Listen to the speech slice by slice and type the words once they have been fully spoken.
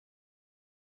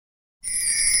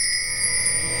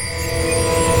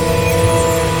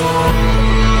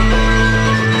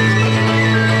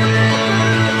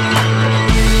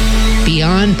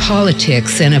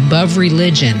politics and above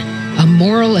religion, a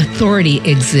moral authority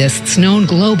exists known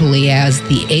globally as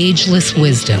the ageless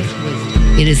wisdom.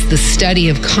 It is the study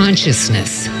of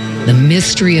consciousness, the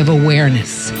mystery of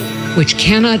awareness, which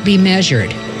cannot be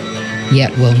measured,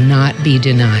 yet will not be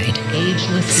denied.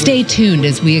 Stay tuned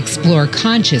as we explore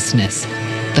consciousness,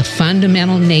 the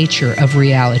fundamental nature of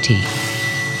reality.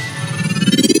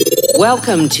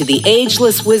 Welcome to the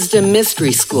Ageless Wisdom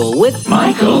Mystery School with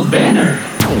Michael Benner.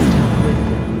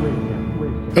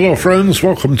 Hello, friends.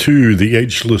 Welcome to the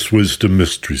Ageless Wisdom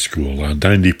Mystery School on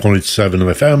 90.7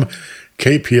 FM,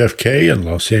 KPFK in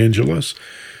Los Angeles.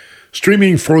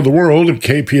 Streaming for the world at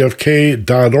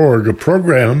kpfk.org, a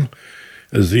program,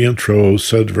 as the intro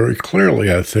said very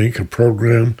clearly, I think, a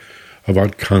program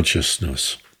about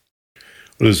consciousness.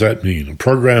 What does that mean? A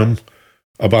program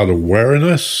about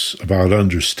awareness, about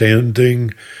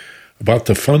understanding, about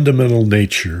the fundamental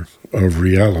nature of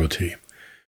reality.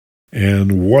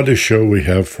 And what a show we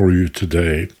have for you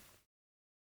today.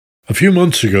 A few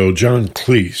months ago, John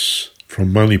Cleese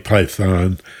from Monty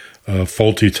Python,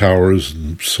 Fawlty Towers,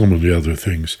 and so many other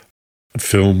things,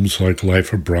 films like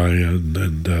Life of Brian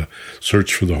and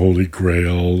Search for the Holy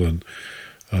Grail and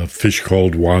Fish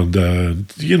Called Wanda,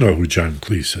 and you know who John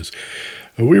Cleese is.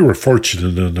 We were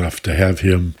fortunate enough to have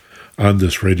him on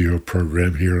this radio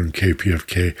program here on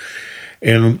KPFK.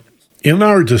 And in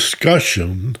our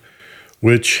discussion,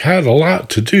 which had a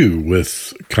lot to do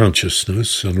with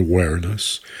consciousness and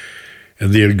awareness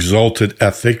and the exalted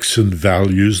ethics and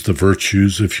values, the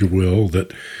virtues, if you will,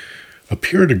 that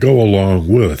appear to go along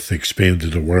with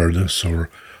expanded awareness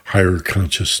or higher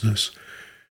consciousness,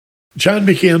 John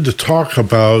began to talk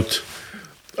about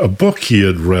a book he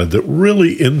had read that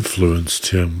really influenced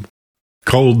him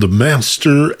called The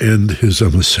Master and His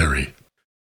Emissary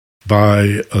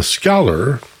by a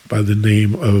scholar by the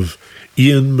name of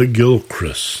Iain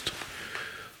McGilchrist.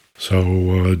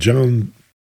 So John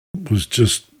was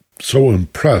just so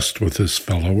impressed with this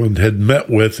fellow and had met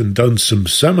with and done some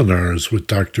seminars with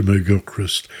Dr.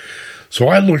 McGilchrist. So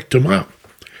I looked him up,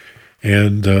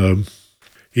 and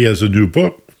he has a new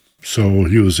book, so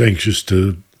he was anxious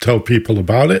to tell people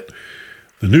about it.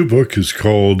 The new book is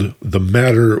called The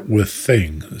Matter with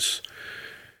Things.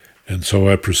 And so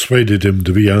I persuaded him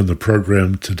to be on the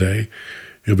program today.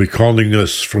 He'll be calling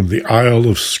us from the Isle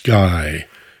of Skye,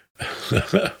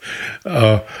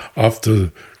 off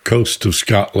the coast of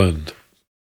Scotland.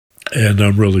 And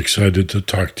I'm really excited to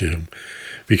talk to him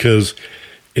because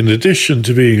in addition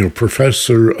to being a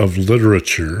professor of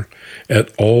literature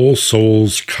at All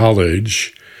Souls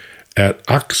College at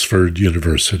Oxford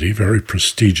University, very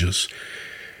prestigious,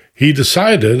 he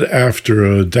decided after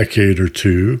a decade or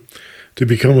two to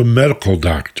become a medical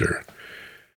doctor.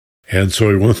 And so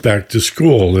he went back to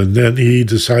school, and then he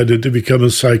decided to become a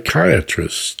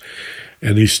psychiatrist,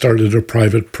 and he started a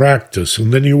private practice.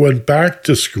 And then he went back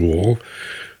to school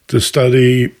to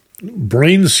study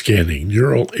brain scanning,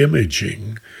 neural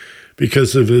imaging,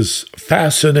 because of his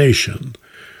fascination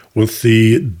with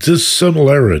the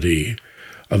dissimilarity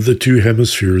of the two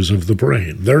hemispheres of the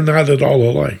brain. They're not at all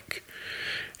alike,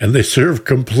 and they serve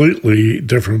completely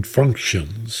different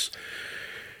functions.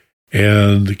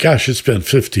 And gosh, it's been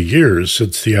 50 years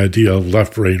since the idea of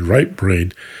left brain, right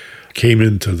brain came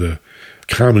into the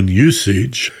common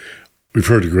usage. We've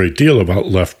heard a great deal about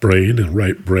left brain and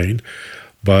right brain,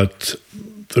 but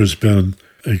there's been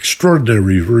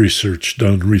extraordinary research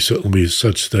done recently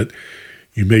such that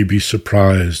you may be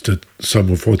surprised at some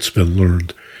of what's been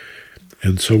learned.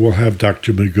 And so we'll have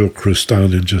Dr. McGilchrist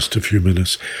on in just a few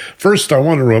minutes. First, I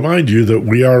want to remind you that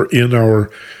we are in our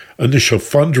initial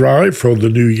fund drive for the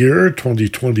new year,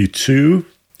 2022.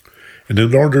 And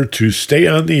in order to stay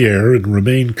on the air and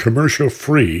remain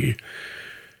commercial-free,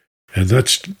 and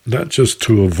that's not just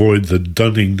to avoid the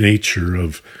dunning nature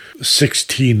of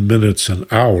 16 minutes an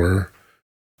hour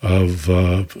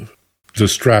of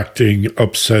distracting,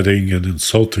 upsetting, and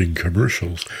insulting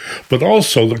commercials, but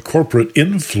also the corporate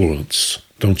influence,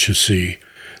 don't you see,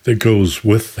 that goes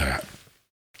with that.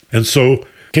 And so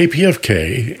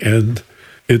KPFK and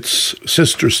its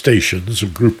sister stations, a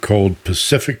group called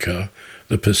Pacifica,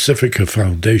 the Pacifica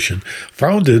Foundation,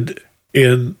 founded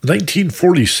in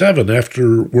 1947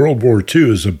 after World War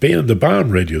II as a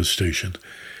band-to-bomb radio station,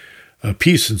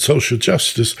 Peace and Social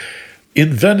Justice,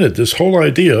 invented this whole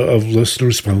idea of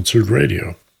listener-sponsored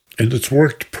radio. And it's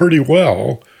worked pretty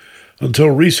well until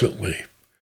recently.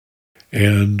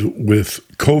 And with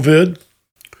COVID,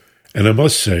 and I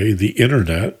must say the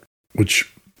internet,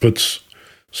 which puts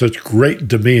such great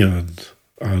demand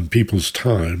on people's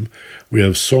time, we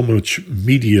have so much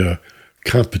media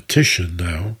competition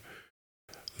now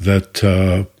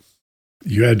that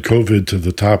You add COVID to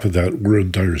the top of that, we're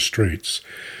in dire straits.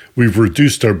 We've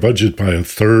reduced our budget by a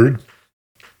third.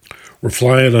 We're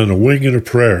flying on a wing and a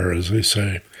prayer, as they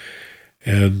say.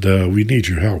 And we need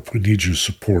your help. We need your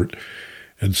support.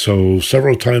 And so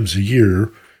several times a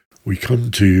year, we come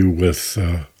to you with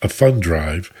a fund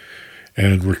drive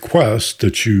and request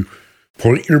that you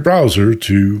point your browser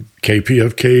to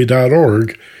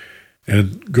kpfk.org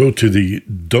and go to the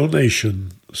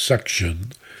donation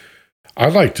section. I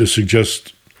like to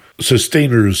suggest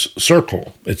Sustainers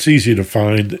Circle. It's easy to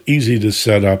find, easy to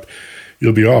set up.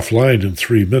 You'll be offline in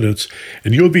 3 minutes,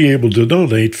 and you'll be able to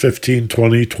donate $15,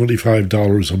 $20,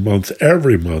 $25 a month,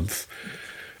 every month,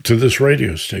 to this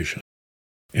radio station.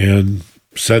 And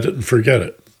set it and forget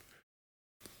it.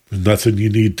 Nothing you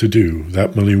need to do.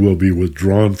 That money will be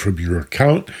withdrawn from your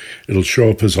account. It'll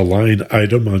show up as a line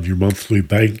item on your monthly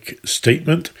bank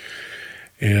statement.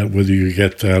 And whether you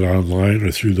get that online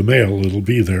or through the mail, it'll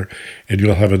be there. And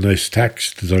you'll have a nice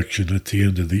tax deduction at the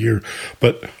end of the year.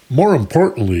 But more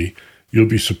importantly, you'll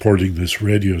be supporting this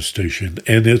radio station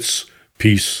and its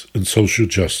peace and social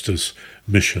justice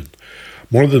mission.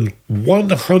 More than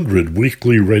 100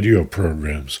 weekly radio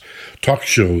programs, talk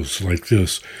shows like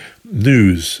this,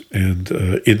 news and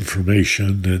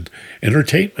information and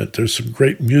entertainment. There's some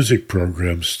great music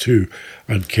programs, too,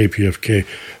 on KPFK.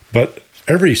 But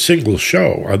every single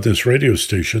show on this radio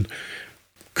station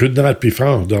could not be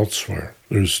found elsewhere.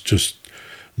 There's just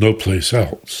no place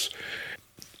else.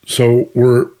 So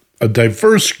we're a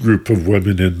diverse group of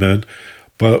women and men,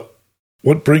 but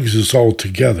what brings us all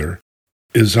together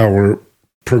is our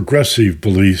progressive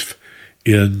belief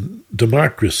in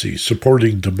democracy,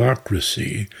 supporting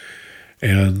democracy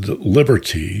and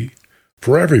liberty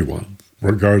for everyone,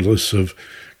 regardless of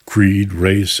creed,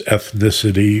 race,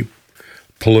 ethnicity,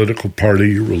 political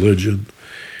party, religion.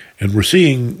 And we're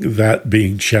seeing that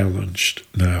being challenged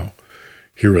now,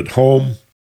 here at home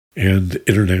and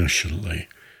internationally.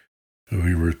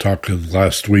 We were talking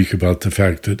last week about the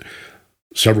fact that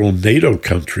several NATO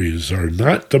countries are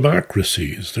not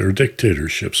democracies. They're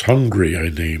dictatorships. Hungary, I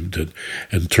named,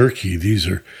 and Turkey. These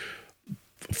are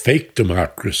fake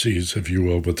democracies, if you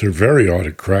will, but they're very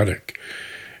autocratic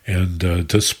and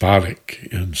despotic.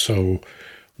 And so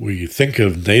we think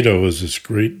of NATO as this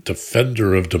great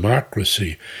defender of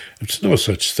democracy. It's no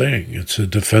such thing. It's a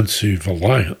defensive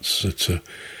alliance. It's a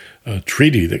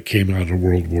treaty that came out of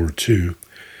World War II.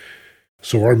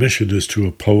 So our mission is to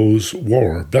oppose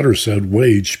war, better said,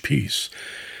 wage peace.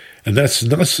 And that's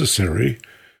necessary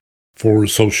for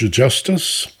social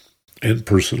justice and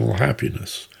personal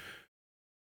happiness.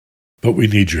 But we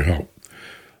need your help.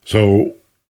 So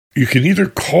you can either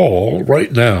call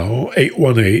right now,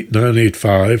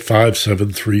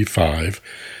 818-985-5735.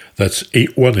 That's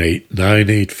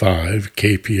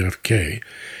 818-985-KPFK.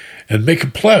 And make a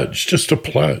pledge, just a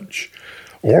pledge.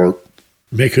 Or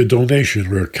make a donation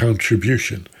or a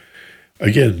contribution.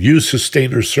 Again, use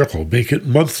Sustainer Circle. Make it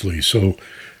monthly so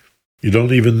you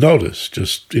don't even notice.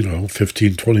 Just,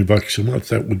 $15, $20 a month.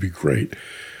 That would be great.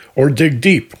 Or dig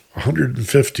deep, $150,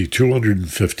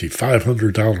 $250,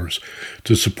 $500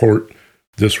 to support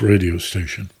this radio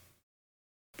station.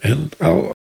 And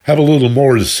I'll have a little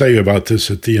more to say about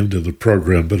this at the end of the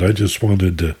program, but I just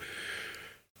wanted to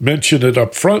mention it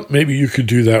up front. Maybe you could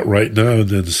do that right now and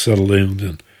then settle in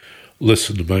and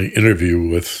listen to my interview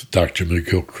with Dr.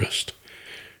 McGilchrist.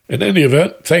 In any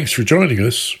event, thanks for joining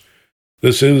us.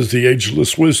 This is the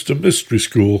Ageless Wisdom Mystery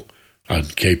School on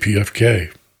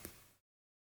KPFK.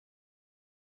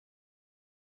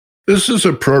 This is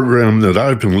a program that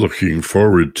I've been looking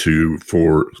forward to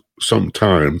for some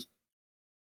time.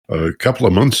 A couple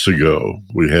of months ago,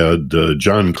 we had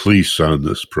John Cleese on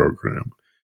this program,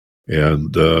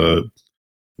 and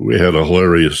we had a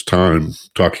hilarious time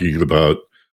talking about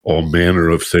all manner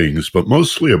of things, but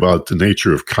mostly about the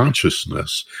nature of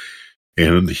consciousness.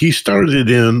 And he started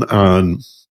in on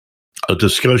a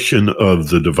discussion of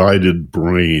the divided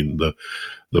brain, the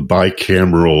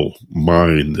bicameral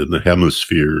mind and the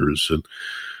hemispheres, and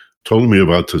told me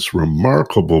about this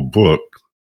remarkable book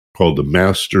called The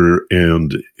Master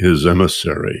and His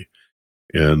Emissary.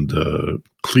 And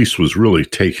Cleese was really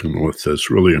taken with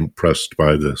this, really impressed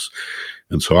by this.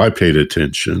 And so I paid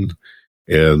attention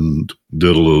and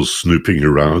did a little snooping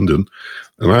around, and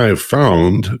I have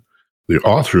found the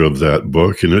author of that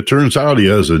book, and it turns out he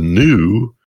has a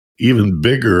new, even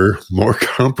bigger, more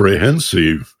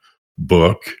comprehensive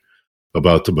book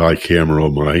about the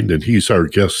bicameral mind, and he's our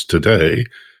guest today,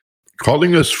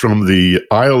 calling us from the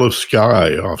Isle of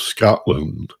Skye off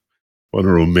Scotland. What a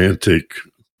romantic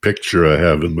picture I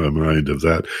have in my mind of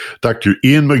that. Dr.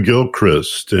 Iain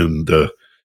McGilchrist. And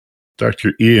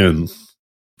Dr. Iain,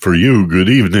 For you, good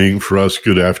evening. For us,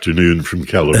 good afternoon from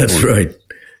California. That's right.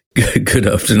 Good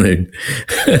afternoon.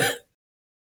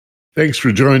 Thanks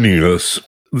for joining us.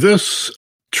 This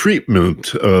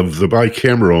treatment of the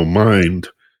bicameral mind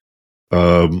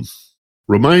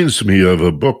reminds me of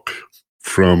a book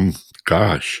from,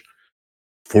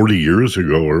 40 years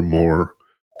ago or more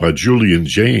by Julian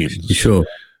Jaynes. Sure.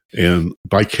 And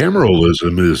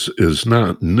bicameralism is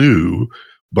not new,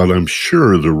 but I'm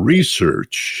sure the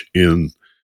research in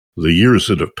the years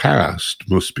that have passed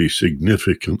must be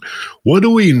significant. What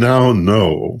do we now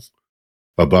know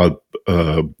about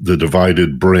the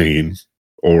divided brain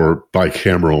or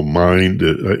bicameral mind?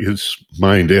 It's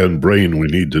mind and brain we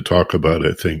need to talk about,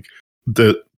 I think,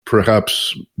 that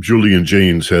perhaps Julian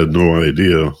Jaynes had no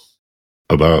idea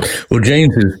about. Well,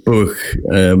 James's book,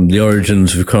 The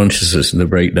Origins of Consciousness and the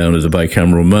Breakdown of the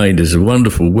Bicameral Mind, is a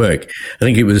wonderful work. I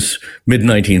think it was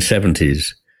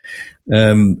mid-1970s.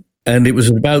 And it was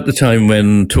about the time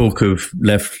when talk of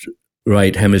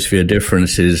left-right hemisphere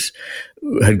differences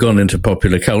had gone into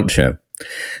popular culture.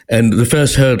 And the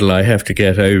first hurdle I have to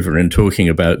get over in talking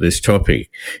about this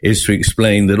topic is to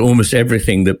explain that almost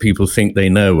everything that people think they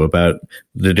know about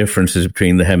the differences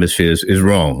between the hemispheres is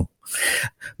wrong.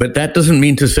 But that doesn't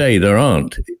mean to say there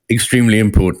aren't extremely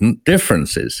important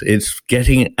differences. It's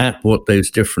getting at what those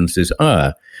differences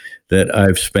are that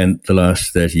I've spent the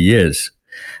last 30 years.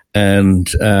 And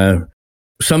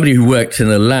somebody who works in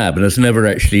a lab and has never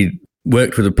actually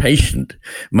worked with a patient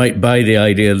might buy the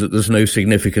idea that there's no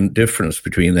significant difference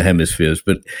between the hemispheres.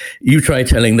 But you try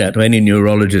telling that to any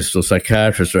neurologist or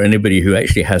psychiatrist or anybody who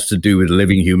actually has to do with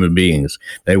living human beings,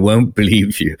 they won't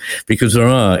believe you, because there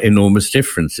are enormous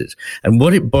differences. And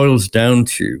what it boils down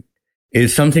to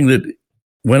is something that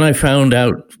when I found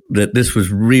out that this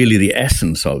was really the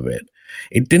essence of it,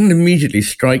 it didn't immediately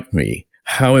strike me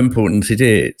how important it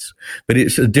is, but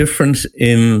it's a difference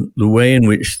in the way in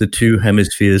which the two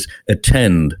hemispheres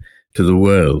attend to the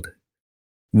world.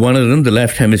 One of them, the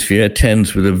left hemisphere,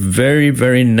 attends with a very,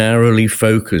 very narrowly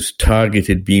focused,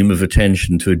 targeted beam of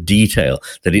attention to a detail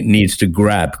that it needs to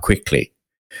grab quickly.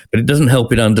 But it doesn't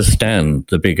help it understand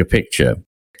the bigger picture.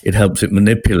 It helps it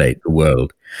manipulate the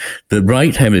world. The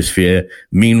right hemisphere,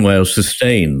 meanwhile,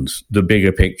 sustains the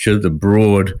bigger picture, the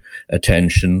broad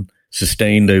attention,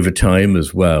 sustained over time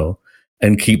as well,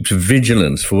 and keeps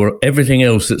vigilance for everything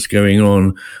else that's going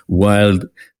on while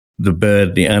the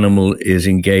bird, the animal, is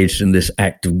engaged in this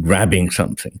act of grabbing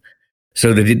something,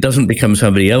 so that it doesn't become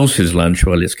somebody else's lunch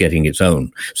while it's getting its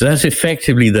own. So that's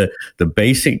effectively the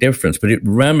basic difference, but it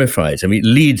ramifies. I mean, it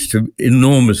leads to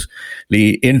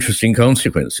enormously interesting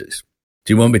consequences.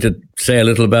 Do you want me to say a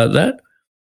little about that?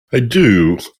 I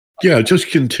do. Yeah,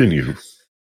 just continue.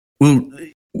 Well,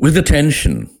 with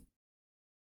attention,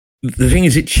 the thing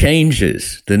is, it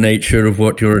changes the nature of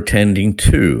what you're attending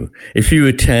to. If you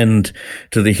attend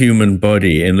to the human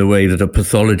body in the way that a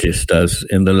pathologist does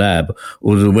in the lab,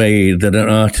 or the way that an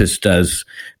artist does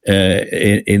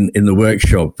in the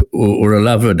workshop, or a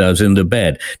lover does in the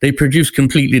bed, they produce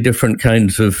completely different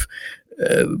kinds of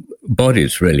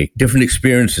bodies, really, different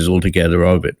experiences altogether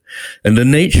of it. And the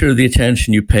nature of the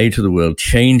attention you pay to the world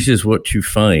changes what you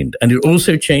find. And it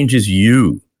also changes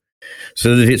you.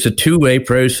 So that it's a two-way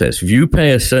process. If you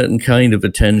pay a certain kind of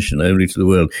attention only to the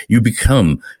world, you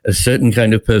become a certain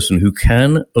kind of person who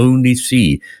can only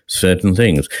see certain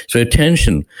things. So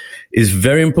attention is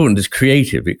very important. It's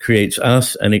creative. It creates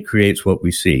us and it creates what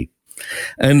we see.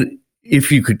 And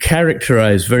if you could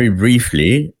characterize very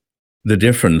briefly the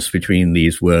difference between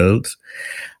these worlds,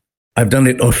 I've done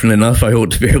it often enough. I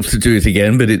ought to be able to do it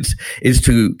again, but it's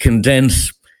to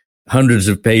condense hundreds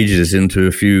of pages into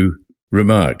a few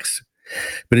remarks.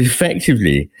 But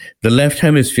effectively, the left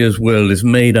hemisphere's world is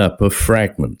made up of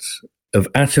fragments, of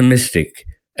atomistic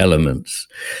elements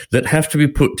that have to be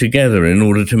put together in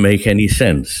order to make any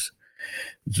sense.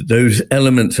 Those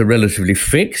elements are relatively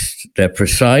fixed, they're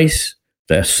precise,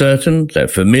 they're certain, they're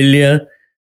familiar,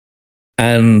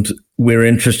 and we're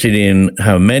interested in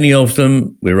how many of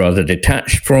them, we're rather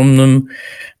detached from them,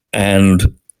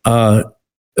 and our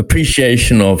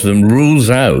appreciation of them rules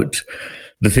out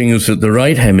the things that the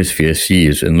right hemisphere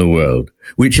sees in the world,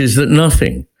 which is that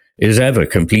nothing is ever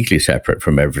completely separate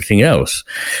from everything else,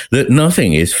 that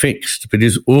nothing is fixed, but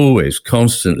is always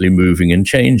constantly moving and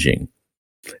changing,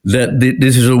 that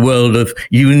this is a world of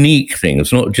unique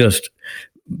things, not just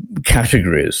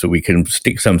categories, so we can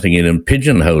stick something in and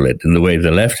pigeonhole it in the way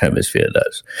the left hemisphere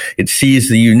does. It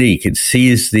sees the unique, it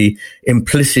sees the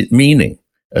implicit meaning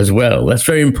as well. That's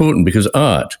very important, because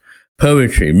art,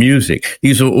 poetry, music,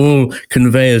 these are all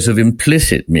conveyors of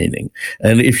implicit meaning.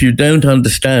 And if you don't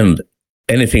understand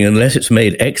anything unless it's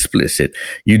made explicit,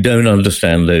 you don't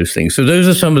understand those things. So those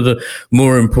are some of the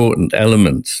more important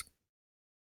elements.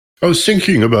 I was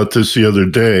thinking about this the other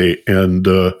day and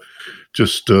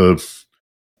just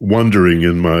wondering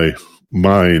in my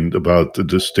mind about the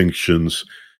distinctions.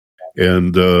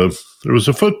 And there was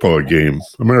a football game,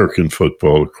 American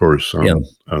football, of course,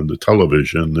 on the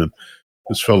television. And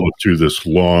this fellow threw this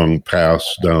long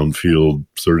pass downfield,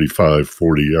 35,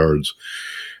 40 yards.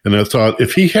 And I thought,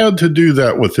 if he had to do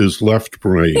that with his left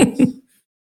brain,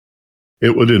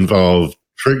 it would involve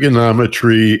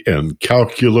trigonometry and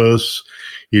calculus.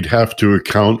 He'd have to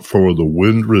account for the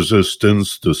wind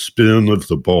resistance, the spin of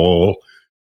the ball,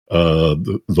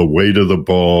 the weight of the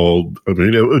ball. I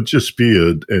mean, it would just be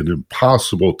an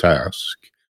impossible task.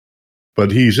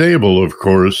 But he's able, of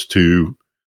course, to,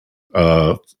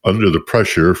 under the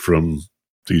pressure from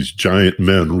these giant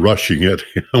men rushing at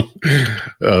him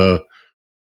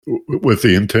with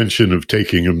the intention of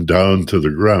taking him down to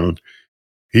the ground,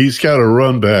 he's got to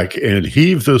run back and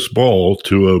heave this ball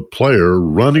to a player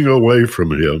running away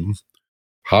from him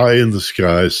high in the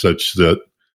sky such that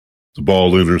the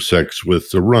ball intersects with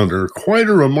the runner. Quite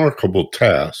a remarkable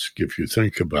task, if you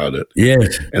think about it.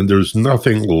 Yes. And there's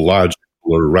nothing logical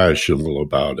or rational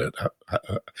about it.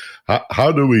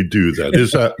 How do we do that?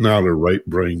 Is that not a right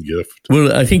brain gift?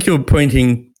 Well, I think you're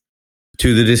pointing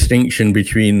to the distinction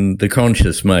between the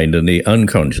conscious mind and the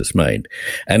unconscious mind.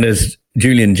 And as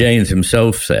Julian Jaynes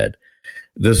himself said,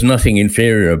 there's nothing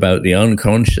inferior about the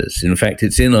unconscious. In fact,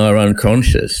 it's in our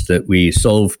unconscious that we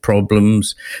solve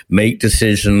problems, make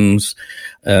decisions,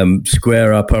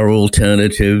 square up our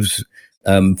alternatives,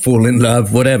 fall in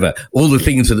love, whatever. All the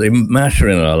things that matter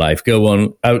in our life go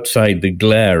on outside the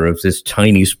glare of this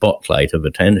tiny spotlight of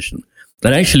attention.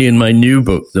 And actually, in my new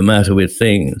book, The Matter with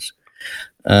Things,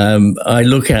 I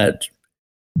look at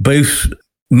both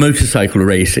motorcycle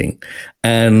racing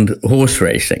and horse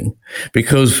racing,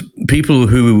 because people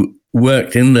who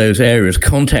worked in those areas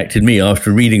contacted me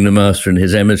after reading The Master and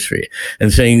His Emissary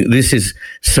and saying, this is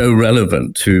so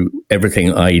relevant to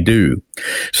everything I do.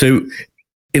 So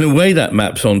in a way that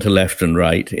maps onto left and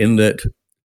right, in that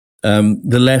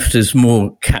the left is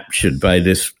more captured by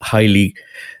this highly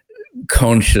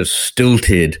conscious,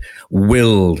 stilted,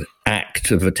 willed act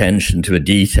of attention to a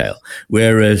detail,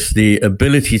 whereas the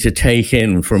ability to take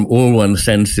in from all one's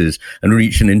senses and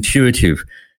reach an intuitive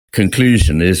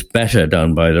conclusion is better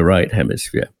done by the right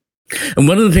hemisphere. And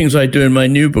one of the things I do in my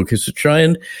new book is to try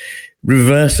and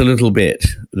reverse a little bit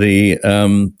the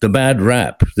bad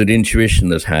rap that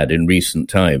intuition has had in recent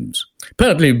times,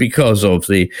 partly because of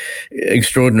the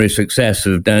extraordinary success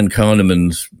of Dan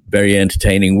Kahneman's very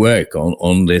entertaining work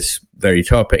on this very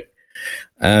topic.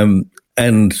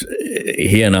 And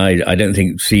he and I don't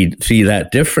think see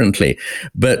that differently.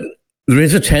 But there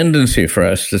is a tendency for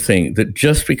us to think that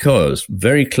just because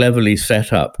very cleverly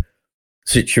set up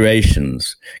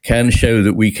situations can show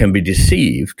that we can be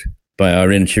deceived by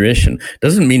our intuition,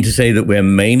 doesn't mean to say that we're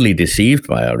mainly deceived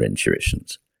by our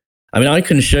intuitions. I mean, I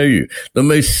can show you the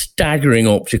most staggering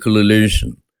optical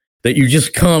illusion that you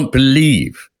just can't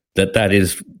believe that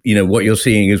is, what you're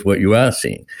seeing is what you are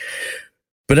seeing.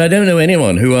 But I don't know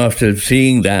anyone who, after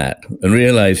seeing that and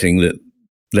realizing that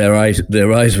their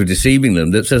eyes were deceiving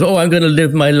them, that says, I'm going to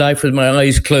live my life with my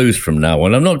eyes closed from now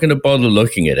on. I'm not going to bother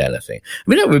looking at anything. I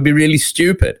mean, that would be really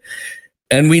stupid.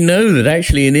 And we know that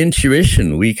actually in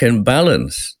intuition, we can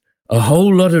balance a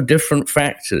whole lot of different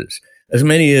factors, as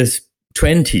many as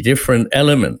 20 different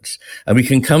elements, and we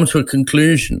can come to a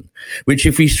conclusion, which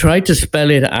if we tried to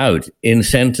spell it out in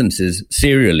sentences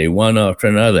serially, one after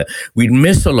another, we'd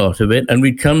miss a lot of it, and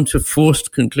we'd come to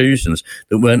forced conclusions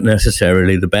that weren't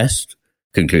necessarily the best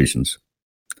conclusions.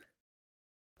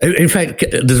 In fact,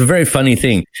 there's a very funny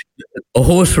thing. A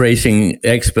horse racing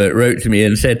expert wrote to me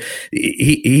and said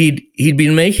he'd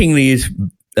been making these,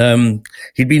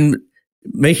 he'd been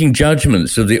making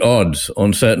judgments of the odds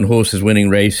on certain horses winning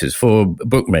races for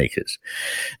bookmakers.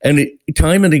 And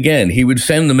time and again, he would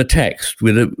send them a text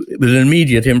with an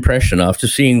immediate impression after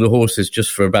seeing the horses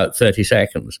just for about 30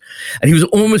 seconds. And he was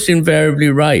almost invariably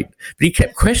right. But he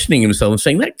kept questioning himself and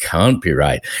saying, that can't be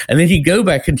right. And then he'd go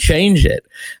back and change it.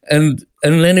 And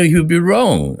then he would be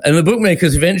wrong. And the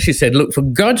bookmakers eventually said, look, for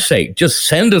God's sake, just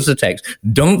send us a text.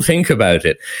 Don't think about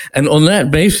it. And on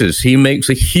that basis, he makes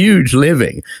a huge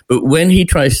living. But when he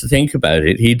tries to think about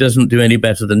it, he doesn't do any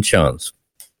better than chance.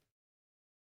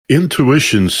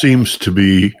 Intuition seems to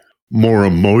be more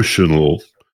emotional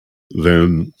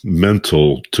than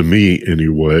mental, to me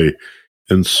anyway.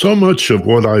 And so much of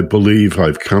what I believe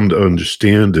I've come to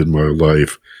understand in my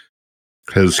life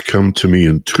has come to me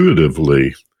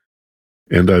intuitively.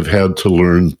 and I've had to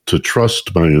learn to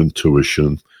trust my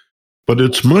intuition. But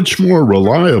it's much more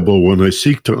reliable when I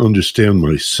seek to understand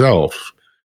myself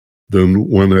than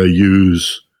when I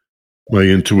use my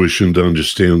intuition to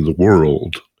understand the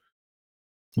world.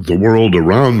 The world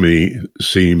around me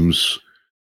seems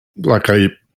like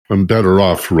I'm better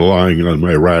off relying on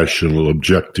my rational,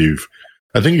 objective.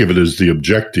 I think of it as the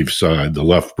objective side, the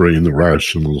left brain, the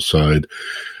rational side,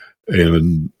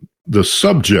 and the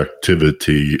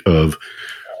subjectivity of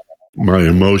my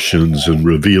emotions and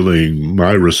revealing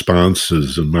my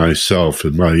responses and myself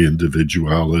and my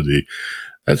individuality.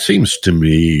 That seems to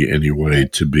me, anyway,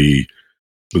 to be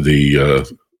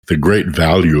the great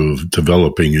value of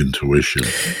developing intuition.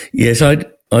 Yes, I'd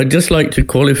just like to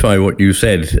qualify what you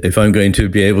said, if I'm going to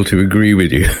be able to agree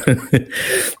with you.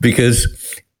 Because,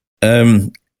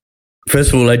 first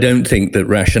of all, I don't think that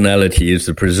rationality is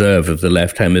the preserve of the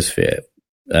left hemisphere.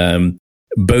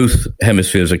 Both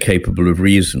hemispheres are capable of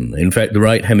reason. In fact, the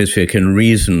right hemisphere can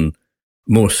reason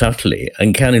more subtly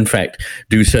and can, in fact,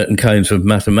 do certain kinds of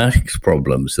mathematics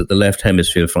problems that the left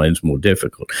hemisphere finds more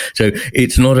difficult. So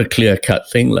it's not a clear-cut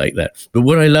thing like that. But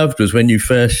what I loved was when you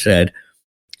first said,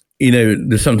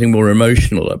 there's something more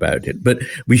emotional about it. But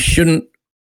we shouldn't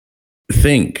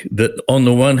think that on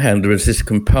the one hand there is this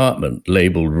compartment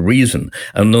labeled reason,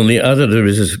 and on the other there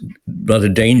is this rather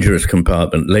dangerous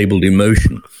compartment labeled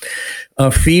emotion.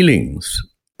 Our feelings,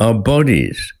 our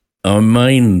bodies, our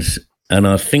minds, and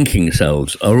our thinking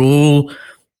selves are all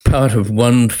part of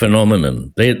one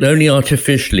phenomenon. They're only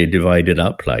artificially divided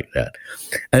up like that.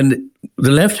 And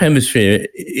the left hemisphere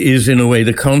is, in a way,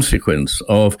 the consequence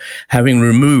of having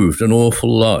removed an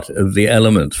awful lot of the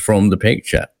elements from the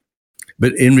picture.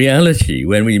 But in reality,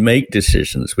 when we make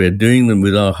decisions, we're doing them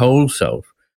with our whole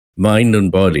self, mind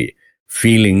and body,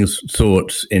 feelings,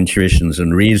 thoughts, intuitions,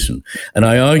 and reason. And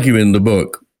I argue in the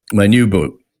book, my new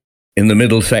book, in the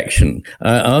middle section,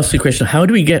 I ask the question, how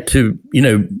do we get to,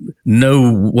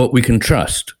 know what we can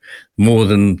trust more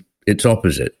than its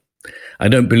opposite? I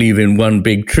don't believe in one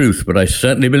big truth, but I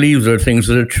certainly believe there are things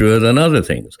that are truer than other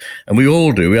things. And we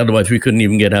all do. Otherwise, we couldn't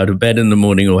even get out of bed in the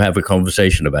morning or have a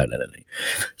conversation about anything.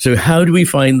 So how do we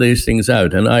find those things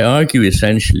out? And I argue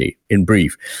essentially, in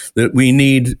brief, that we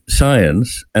need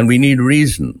science and we need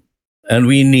reason and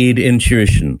we need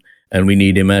intuition and we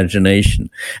need imagination.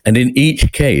 And in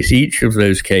each case, each of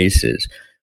those cases,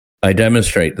 I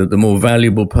demonstrate that the more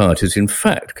valuable part is in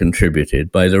fact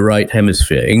contributed by the right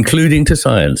hemisphere, including to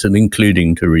science and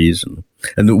including to reason.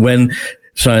 And that when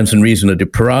science and reason are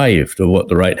deprived of what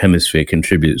the right hemisphere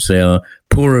contributes, they are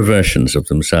poorer versions of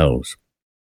themselves.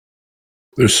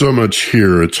 There's so much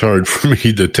here, it's hard for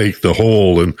me to take the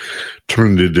whole and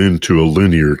turn it into a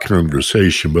linear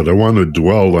conversation, but I want to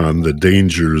dwell on the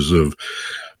dangers of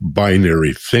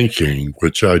binary thinking,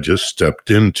 which I just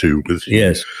stepped into with you.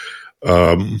 Yes.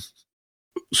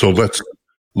 So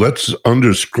let's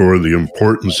underscore the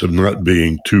importance of not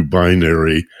being too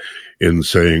binary in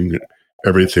saying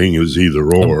everything is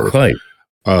either or. Quite.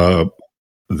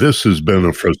 This has been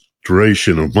a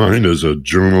frustration of mine as a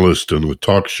journalist and a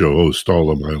talk show host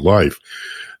all of my life,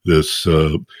 this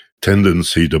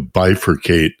tendency to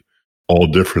bifurcate all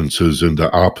differences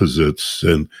into opposites.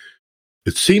 And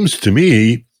it seems to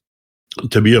me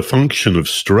to be a function of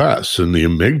stress in the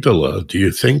amygdala. Do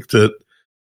you think that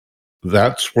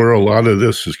that's where a lot of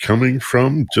this is coming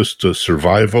from? Just a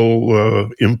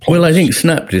survival impulse? Well, I think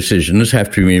snap decisions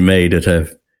have to be made at a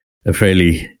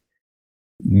fairly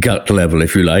gut level,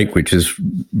 if you like, which is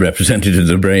represented in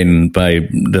the brain by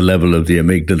the level of the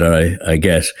amygdala, I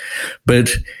guess.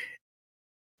 But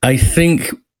I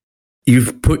think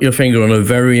you've put your finger on a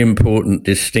very important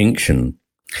distinction.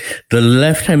 The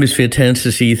left hemisphere tends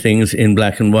to see things in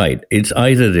black and white. It's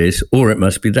either this or it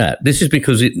must be that. This is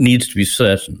because it needs to be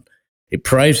certain. It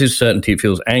prizes certainty. It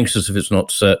feels anxious if it's not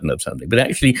certain of something. But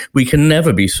actually, we can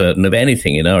never be certain of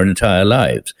anything in our entire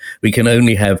lives. We can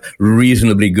only have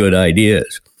reasonably good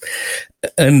ideas.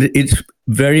 And it's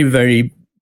very, very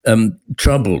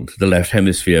troubled, the left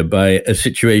hemisphere, by a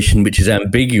situation which is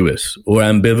ambiguous or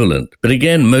ambivalent. But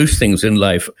again, most things in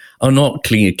life are not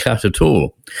clear cut at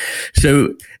all.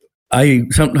 So I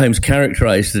sometimes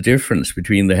characterize the difference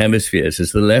between the hemispheres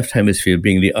as the left hemisphere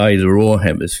being the either or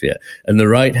hemisphere and the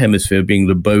right hemisphere being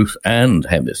the both and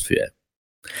hemisphere.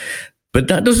 But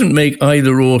that doesn't make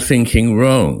either or thinking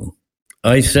wrong.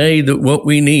 I say that what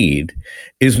we need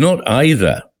is not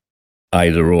either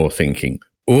or thinking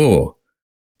or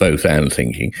both and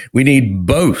thinking. We need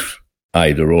both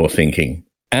either or thinking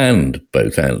and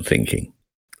both and thinking.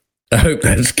 I hope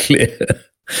that's clear.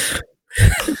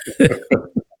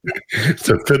 It's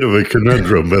a bit of a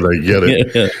conundrum, but I get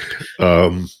it.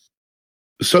 Yeah.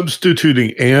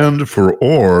 substituting and for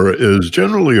or is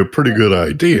generally a pretty good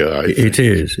idea, I think.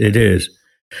 It is.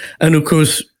 And of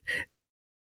course,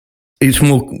 it's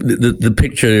more, the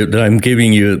picture that I'm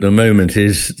giving you at the moment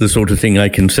is the sort of thing I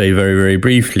can say very, very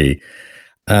briefly.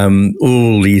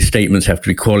 All these statements have to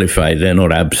be qualified. They're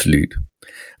not absolute.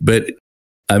 But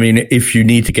I mean, if you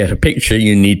need to get a picture,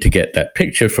 you need to get that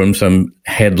picture from some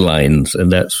headlines.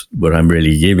 And that's what I'm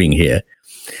really giving here.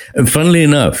 And funnily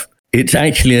enough, it's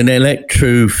actually an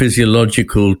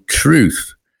electrophysiological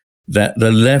truth that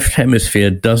the left hemisphere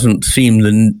doesn't seem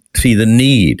to see the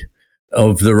need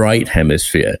of the right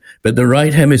hemisphere, but the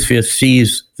right hemisphere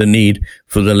sees the need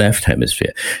for the left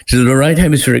hemisphere. So the right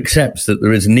hemisphere accepts that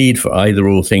there is need for either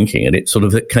or thinking, and it sort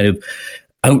of kind of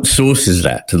outsources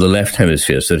that to the left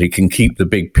hemisphere so that it can keep the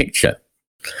big picture.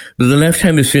 But the left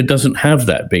hemisphere doesn't have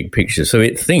that big picture, so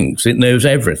it thinks, it knows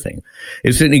everything.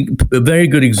 It's a very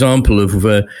good example of,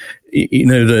 the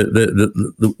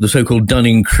so-called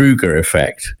Dunning-Kruger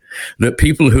effect, that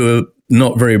people who are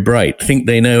not very bright think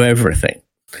they know everything.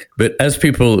 But as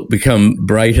people become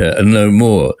brighter and know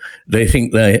more, they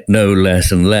think they know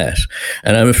less and less.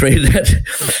 And I'm afraid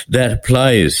that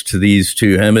applies to these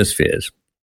two hemispheres.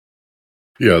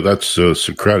 Yeah, that's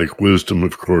Socratic wisdom,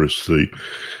 of course, the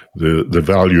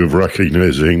value of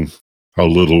recognizing how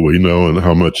little we know and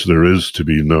how much there is to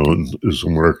be known is a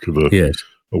mark of a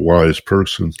wise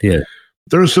person. Yeah.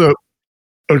 There's a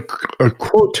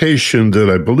quotation that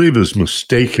I believe is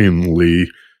mistakenly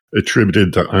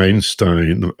attributed to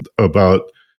Einstein about,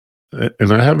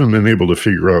 and I haven't been able to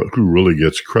figure out who really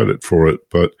gets credit for it,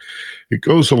 but it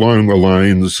goes along the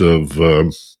lines of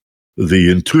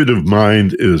the intuitive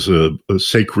mind is a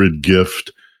sacred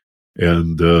gift,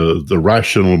 and the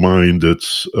rational mind,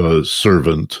 it's a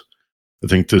servant. I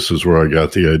think this is where I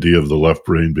got the idea of the left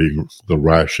brain being the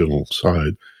rational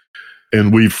side.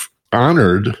 And we've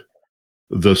honored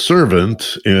the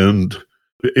servant and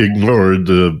ignored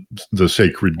the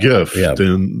sacred gift. Yeah.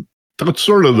 And that's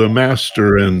sort of the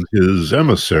master and his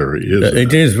emissary, isn't it?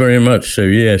 It is very much so,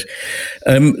 yes.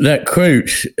 That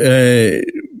quote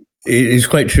is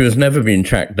quite true, has never been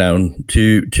tracked down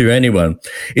to anyone.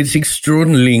 It's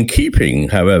extraordinarily in keeping,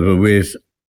 however, with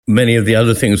many of the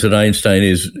other things that Einstein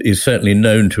is certainly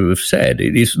known to have said.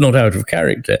 It is not out of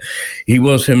character. He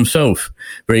was himself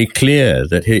very clear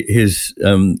that his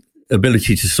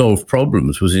ability to solve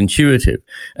problems was intuitive,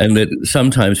 and that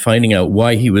sometimes finding out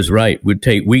why he was right would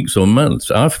take weeks or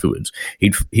months afterwards.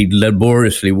 He'd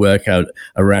laboriously work out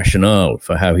a rationale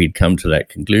for how he'd come to that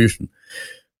conclusion.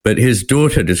 But his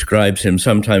daughter describes him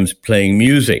sometimes playing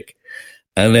music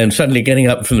and then suddenly getting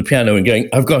up from the piano and going,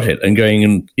 "I've got it," and going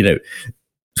and,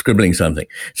 scribbling something.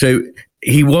 So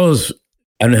he was,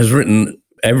 and has written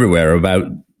everywhere about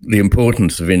the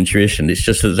importance of intuition. It's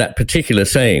just that particular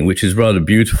saying, which is rather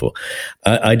beautiful,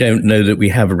 I don't know that we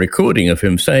have a recording of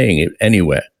him saying it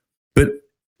anywhere. But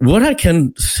what I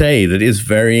can say that is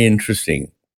very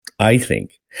interesting, I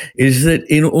think, is that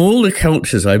in all the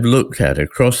cultures I've looked at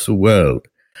across the world,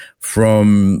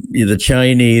 from the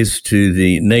Chinese to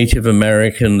the Native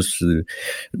Americans to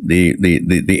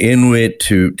the Inuit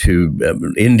to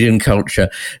Indian culture,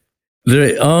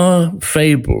 there are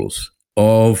fables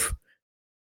of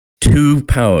two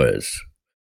powers,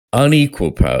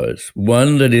 unequal powers,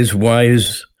 one that is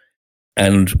wise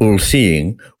and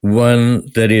all-seeing, one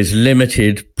that is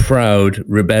limited, proud,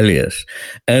 rebellious,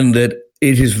 and that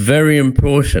it is very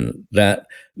important that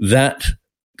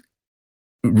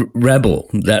rebel,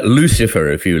 that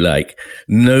Lucifer, if you like,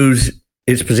 knows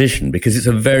its position, because it's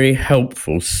a very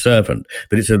helpful servant,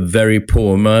 but it's a very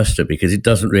poor master because it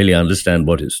doesn't really understand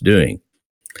what it's doing.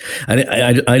 And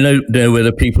I don't know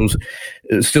whether people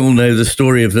still know the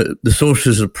story of the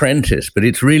Sorcerer's Apprentice, but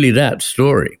it's really that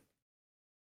story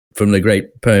from the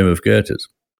great poem of Goethe's.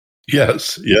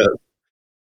 Yes, yes.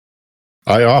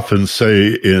 I often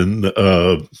say in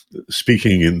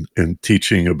speaking and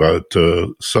teaching about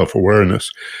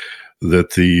self-awareness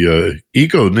that the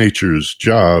ego nature's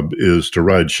job is to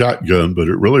ride shotgun, but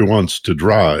it really wants to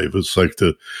drive. It's like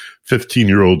the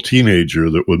 15-year-old teenager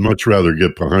that would much rather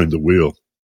get behind the wheel.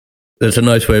 That's a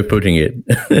nice way of putting it.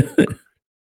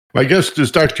 My guest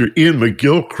is Dr. Iain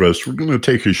McGilchrist. We're going to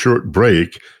take a short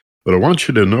break, but I want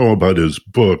you to know about his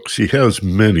books. He has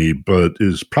many, but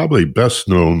is probably best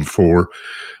known for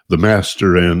The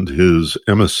Master and His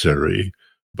Emissary,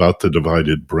 about the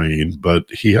divided brain. But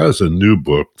he has a new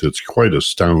book that's quite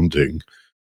astounding,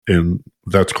 and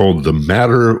that's called The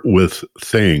Matter with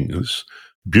Things.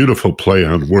 Beautiful play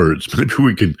on words. Maybe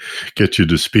we can get you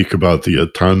to speak about the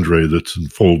entendre that's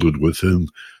enfolded within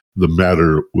The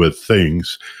Matter with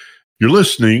Things. You're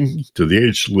listening to the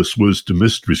Ageless Wisdom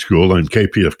Mystery School. I'm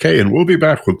KPFK, and we'll be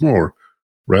back with more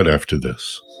right after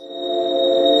this.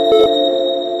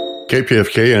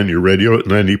 KPFK on your radio at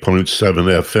 90.7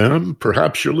 FM.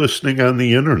 Perhaps you're listening on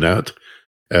the internet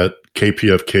at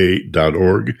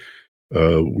kpfk.org.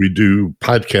 We do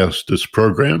podcast this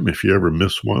program. If you ever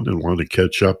miss one and want to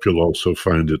catch up, you'll also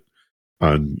find it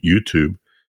on YouTube.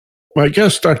 My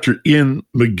guest, Dr. Iain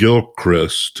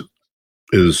McGilchrist,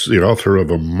 is the author of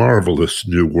a marvelous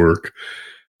new work.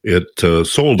 It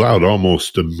sold out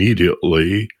almost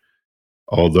immediately,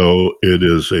 although it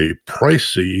is a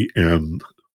pricey and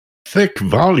thick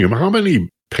volume. How many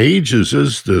pages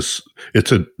is this?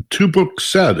 It's a 2-book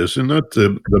set, isn't it?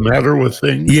 The Matter with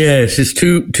Things? Yes, it's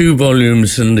two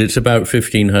volumes, and it's about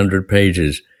 1,500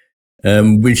 pages,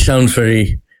 which sounds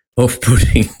very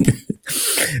off-putting.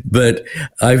 But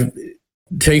I've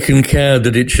taken care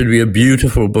that it should be a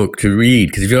beautiful book to read,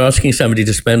 because if you're asking somebody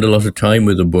to spend a lot of time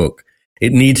with a book,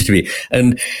 it needs to be.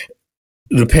 And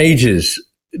the pages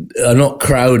are not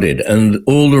crowded, and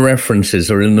all the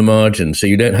references are in the margin, so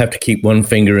you don't have to keep one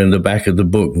finger in the back of the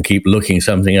book and keep looking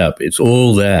something up. It's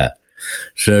all there.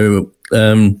 So,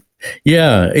 I'm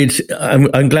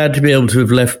glad to be able to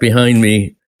have left behind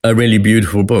me a really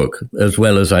beautiful book, as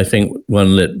well as I think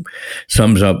one that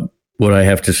sums up what I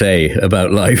have to say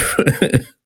about life.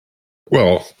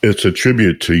 Well, it's a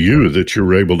tribute to you that you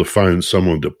were able to find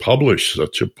someone to publish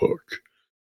such a book.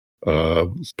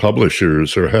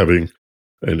 Publishers are having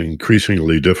an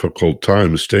increasingly difficult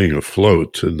time staying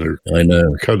afloat, and they're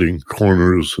cutting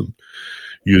corners and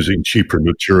using cheaper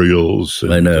materials.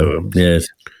 And, yes.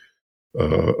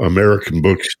 American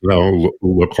books now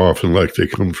look often like they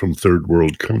come from third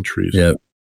world countries. Yeah.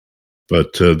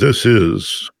 But this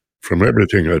is, from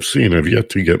everything I've seen, I've yet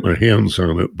to get my hands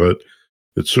on it, but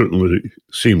it certainly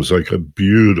seems like a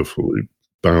beautifully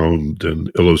bound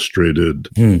and illustrated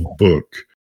book.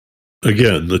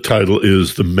 Again, the title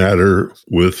is The Matter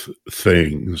with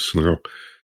Things. Now,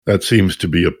 that seems to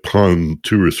be a pun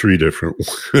two or three different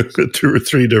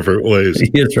ways.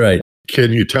 That's right.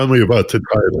 Can you tell me about the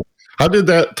title? How did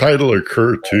that title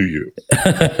occur to you?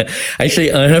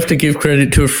 Actually, I have to give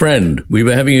credit to a friend. We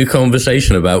were having a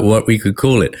conversation about what we could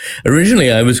call it.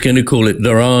 Originally, I was going to call it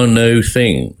There Are No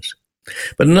Things.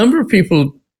 But a number of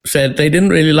people said they didn't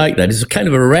really like that. It's a kind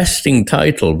of arresting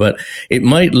title, but it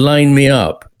might line me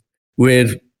up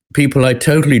with people I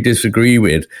totally disagree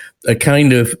with, a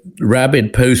kind of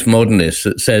rabid postmodernist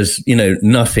that says,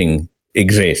 nothing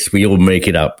exists. We all make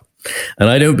it up. And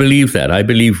I don't believe that. I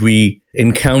believe we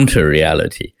encounter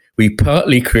reality. We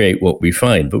partly create what we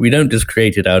find, but we don't just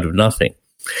create it out of nothing.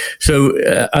 So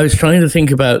I was trying to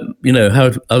think about, how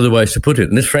otherwise to put it.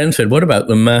 And this friend said, what about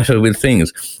the matter with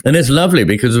things? And it's lovely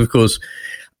because, of course,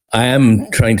 I am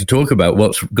trying to talk about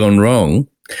what's gone wrong,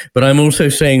 but I'm also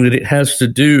saying that it has to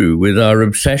do with our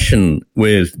obsession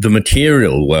with the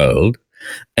material world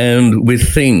and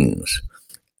with things.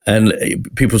 And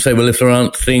people say, well, if there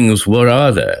aren't things, what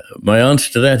are there? My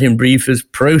answer to that in brief is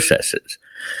processes.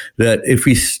 That if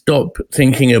we stop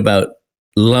thinking about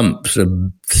lumps of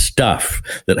stuff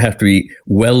that have to be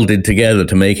welded together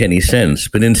to make any sense,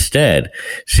 but instead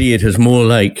see it as more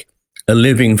like a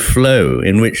living flow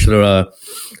in which there are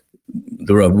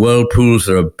whirlpools,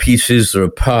 there are pieces, there are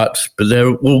parts, but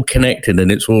they're all connected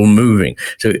and it's all moving.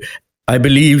 So I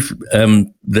believe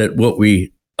that what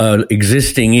we are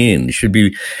existing in should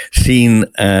be seen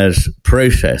as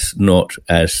process, not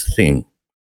as thing.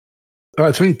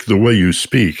 I think the way you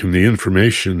speak and the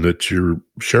information that you're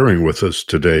sharing with us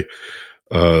today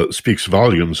speaks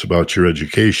volumes about your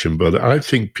education, but I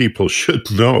think people should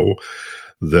know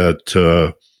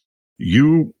that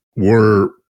you were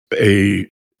a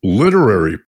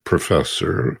literary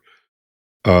professor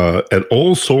at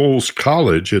All Souls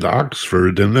College at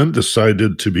Oxford, and then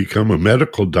decided to become a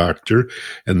medical doctor,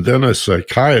 and then a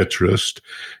psychiatrist,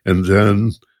 and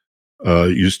then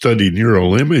you studied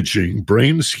neuroimaging,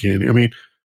 brain scanning. I mean,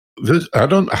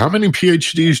 how many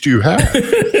PhDs do you have?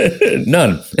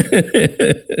 None.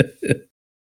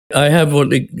 I have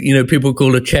what people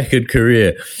call a checkered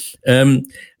career.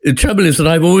 The trouble is that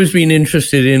I've always been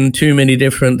interested in too many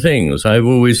different things. I've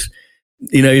always,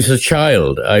 as a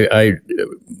child,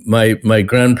 my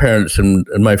grandparents and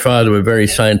my father were very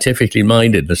scientifically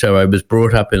minded, and so I was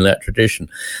brought up in that tradition.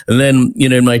 And then,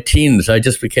 in my teens, I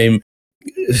just became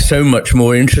so much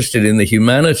more interested in the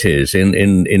humanities,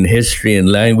 in history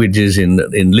and languages, in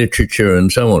literature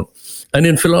and so on, and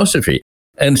in philosophy.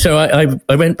 And so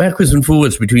I went backwards and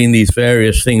forwards between these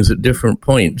various things at different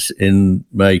points in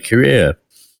my career.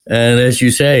 And as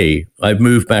you say, I've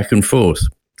moved back and forth.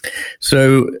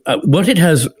 So what it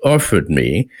has offered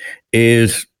me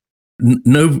is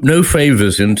no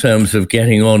favors in terms of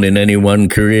getting on in any one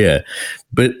career,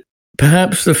 but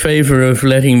perhaps the favor of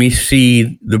letting me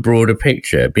see the broader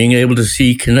picture, being able to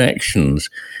see connections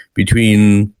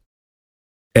between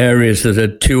areas that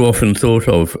are too often thought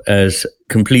of as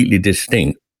completely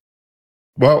distinct.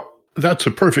 Well, that's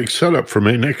a perfect setup for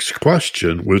my next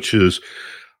question, which is,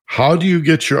 how do you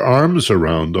get your arms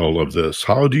around all of this?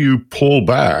 How do you pull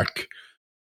back,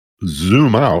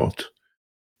 zoom out,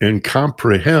 and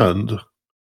comprehend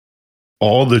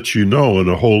all that you know in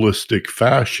a holistic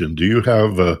fashion? Do you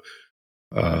have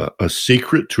a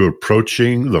secret to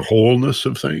approaching the wholeness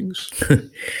of things?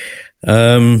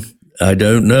 I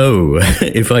don't know.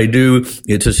 If I do,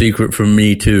 it's a secret from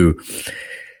me too.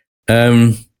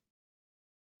 I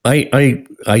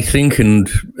think and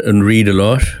read a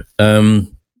lot,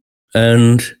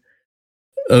 and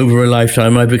over a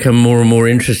lifetime, I've become more and more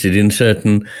interested in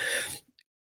certain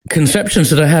conceptions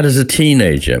that I had as a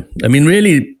teenager. I mean,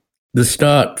 really, the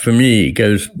start for me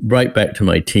goes right back to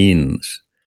my teens,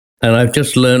 and I've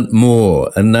just learned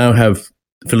more, and now have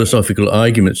philosophical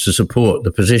arguments to support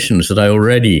the positions that I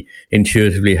already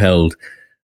intuitively held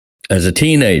as a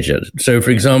teenager. So,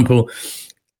 for example,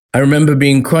 I remember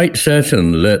being quite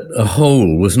certain that a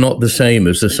whole was not the same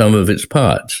as the sum of its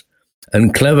parts.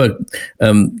 And clever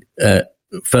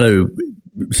fellow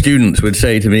students would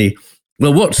say to me,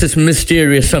 well, what's this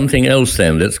mysterious something else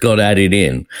then that's got added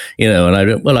in? And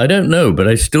I don't know, but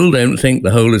I still don't think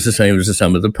the whole is the same as the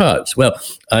sum of the parts. Well,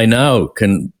 I now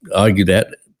can argue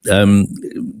that,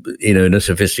 in a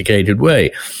sophisticated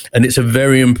way. And it's a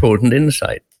very important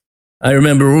insight. I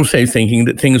remember also thinking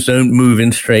that things don't move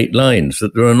in straight lines,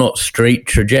 that there are not straight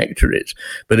trajectories,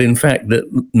 but in fact that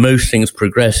most things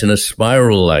progress in a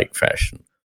spiral-like fashion.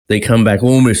 They come back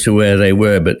almost to where they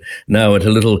were, but now at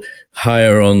a little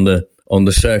higher on the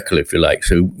circle, if you like,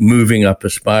 so moving up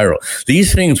a spiral.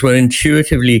 These things were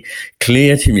intuitively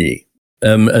clear to me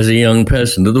as a young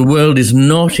person, that the world is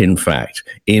not, in fact,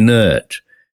 inert,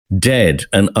 dead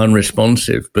and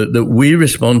unresponsive, but that we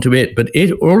respond to it, but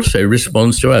it also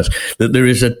responds to us, that there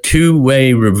is a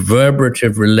two-way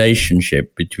reverberative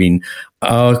relationship between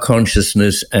our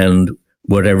consciousness and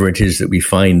whatever it is that we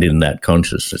find in that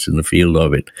consciousness, in the field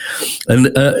of it. And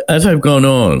as I've gone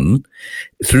on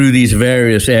through these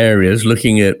various areas,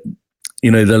 looking at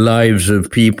the lives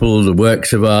of people, the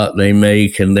works of art they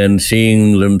make, and then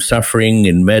seeing them suffering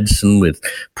in medicine with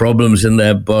problems in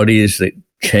their bodies that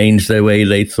change the way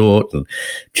they thought, and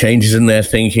changes in their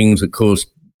thinkings that caused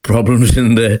problems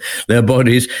in their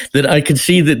bodies, that I could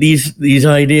see that these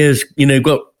ideas,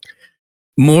 got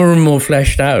more and more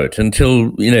fleshed out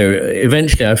until,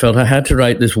 eventually I felt I had to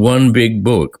write this one big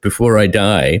book before I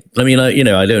die. I mean,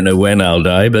 I don't know when I'll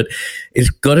die, but it's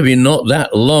got to be not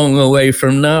that long away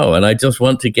from now. And I just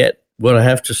want to get what I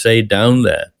have to say down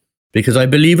there, because I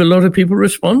believe a lot of people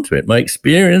respond to it. My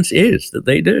experience is that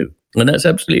they do. And that's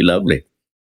absolutely lovely.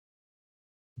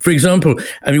 For example,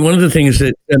 I mean, one of the things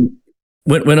that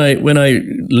when I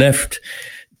left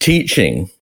teaching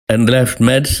and left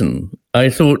medicine, I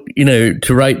thought, to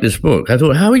write this book, I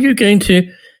thought, how are you going to,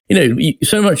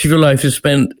 so much of your life is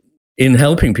spent in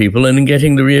helping people and in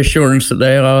getting the reassurance that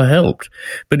they are helped.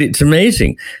 But it's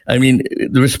amazing. I mean,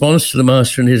 the response to the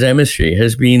Master and his emissary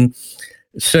has been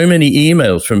so many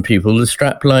emails from people, the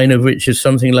strapline of which is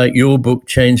something like, your book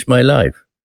changed my life.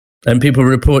 And people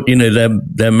report,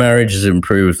 their marriage has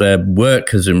improved, their work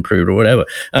has improved, or whatever.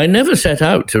 I never set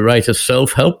out to write a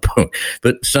self-help book,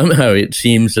 but somehow it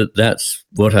seems that that's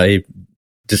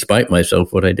despite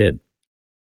myself, what I did.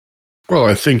 Well,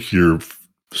 I think you're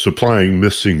supplying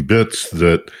missing bits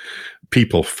that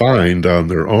people find on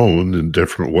their own in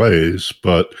different ways,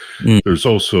 but there's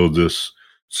also this,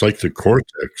 it's like the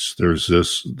cortex, there's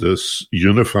this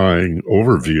unifying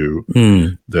overview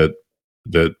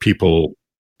that people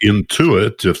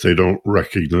intuit if they don't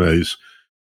recognize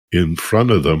in front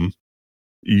of them.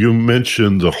 You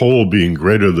mentioned the whole being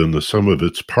greater than the sum of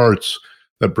its parts.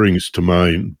 That brings to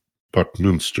mind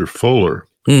Buckminster Fuller,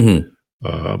 who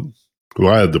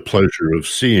I had the pleasure of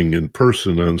seeing in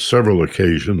person on several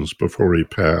occasions before he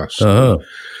passed.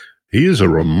 He is a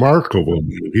remarkable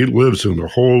man. He lives in a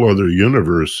whole other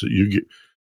universe.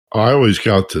 I always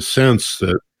got the sense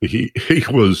that he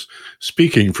was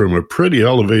speaking from a pretty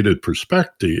elevated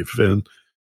perspective. And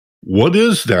what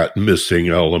is that missing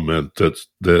element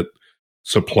that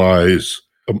supplies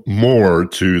more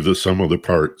to the sum of the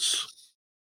parts?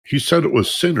 He said it was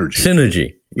synergy.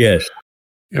 Synergy, yes.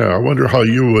 Yeah, I wonder how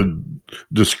you would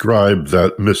describe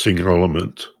that missing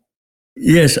element.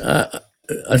 Yes,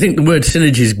 I think the word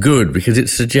synergy is good because it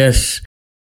suggests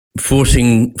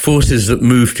forces that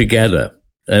move together.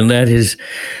 And that is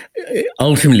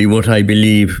ultimately what I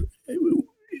believe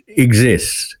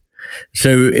exists.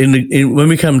 So when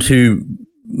we come to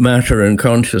matter and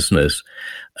consciousness,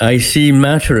 I see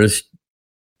matter as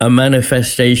a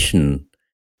manifestation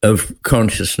of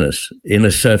consciousness in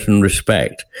a certain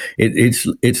respect.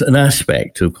 It's an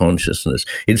aspect of consciousness.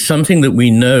 It's something that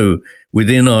we know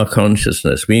within our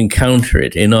consciousness. We encounter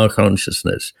it in our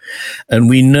consciousness. And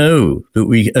we know that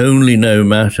we only know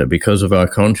matter because of our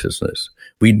consciousness.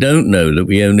 We don't know that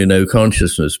we only know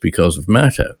consciousness because of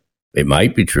matter. It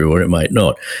might be true or it might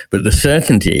not. But the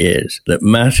certainty is that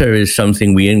matter is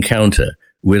something we encounter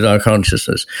with our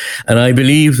consciousness. And I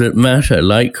believe that matter,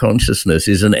 like consciousness,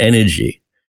 is an energy.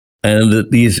 And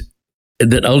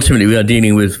that ultimately we are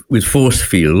dealing with force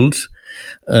fields.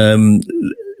 I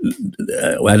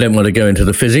don't want to go into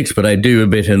the physics, but I do a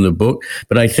bit in the book.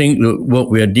 But I think that what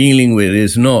we are dealing with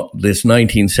is not this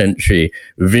 19th century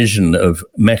vision of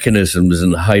mechanisms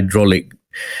and hydraulic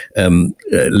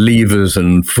levers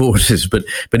and forces, but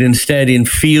instead in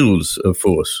fields of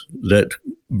force that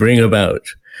bring about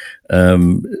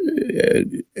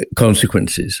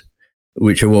consequences,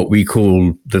 which are what we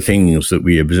call the things that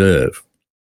we observe.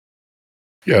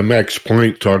 Yeah, Max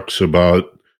Planck talks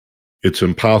about it's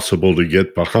impossible to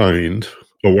get behind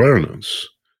awareness.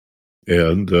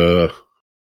 And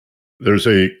there's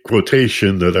a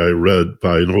quotation that I read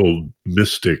by an old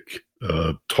mystic,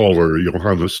 Toller,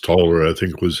 Johannes Toller, I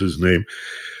think was his name,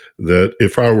 that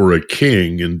if I were a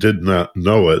king and did not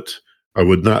know it, I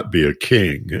would not be a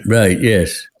king. Right,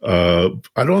 yes. I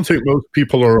don't think most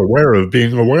people are aware of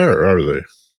being aware, are they?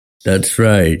 That's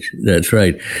right. That's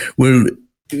right. Well,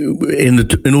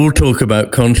 in all talk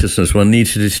about consciousness, one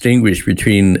needs to distinguish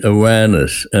between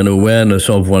awareness and awareness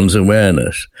of one's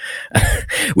awareness,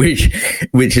 which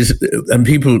is, and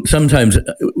people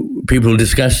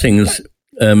discuss things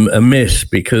amiss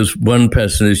because one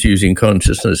person is using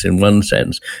consciousness in one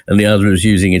sense and the other is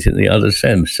using it in the other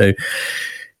sense. So,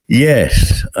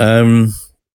 yes,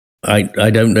 I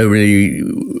don't know really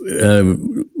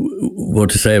what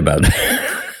to say about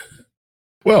that.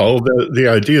 Well, the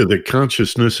idea that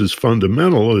consciousness is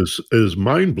fundamental is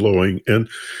mind-blowing. And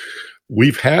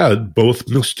we've had both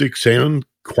mystics and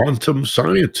quantum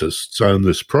scientists on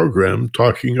this program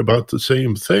talking about the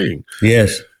same thing.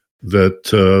 Yes.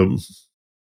 That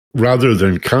rather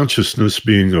than consciousness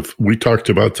being we talked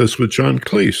about this with John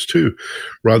Cleese too,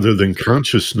 rather than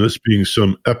consciousness being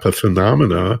some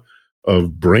epiphenomena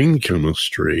of brain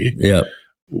chemistry,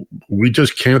 we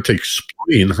just can't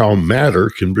explain how matter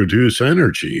can produce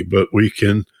energy, but we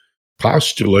can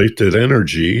postulate that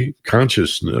energy,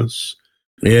 consciousness,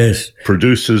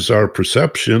 produces our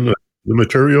perception of the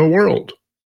material world.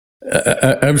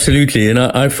 Absolutely. And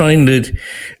I find that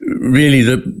really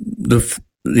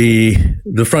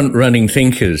the front-running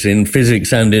thinkers in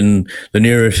physics and in the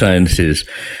neurosciences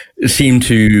seem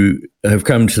to have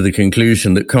come to the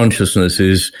conclusion that consciousness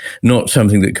is not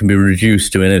something that can be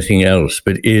reduced to anything else,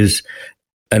 but is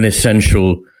an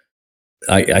essential,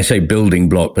 I say building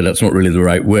block, but that's not really the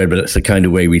right word, but that's the kind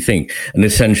of way we think, an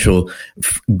essential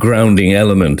grounding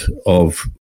element of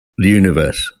the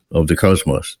universe, of the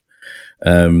cosmos.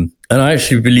 And I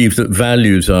actually believe that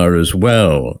values are as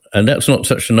well. And that's not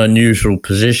such an unusual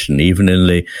position, even in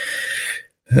the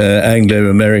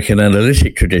Anglo-American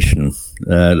analytic tradition.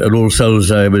 At All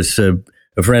Souls, I was a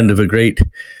friend of a great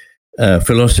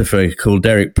philosopher called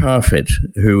Derek Parfit,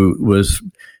 who was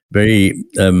very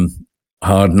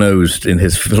hard-nosed in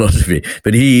his philosophy.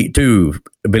 But he, too,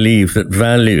 believed that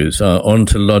values are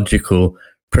ontological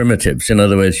primitives. In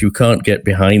other words, you can't get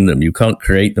behind them. You can't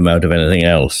create them out of anything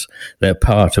else. They're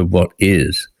part of what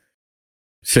is.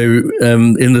 So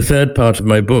in the third part of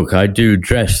my book, I do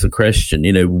address the question,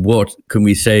 what can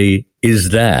we say is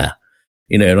there?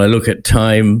 And I look at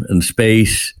time and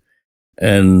space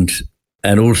and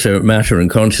also at matter and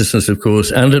consciousness, of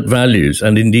course, and at values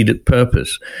and indeed at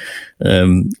purpose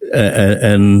and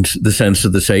the sense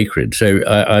of the sacred. So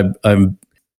I'm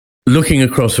looking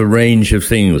across a range of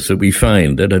things that we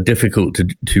find that are difficult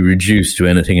to reduce to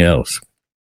anything else.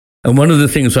 And one of the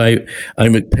things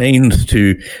I'm at pains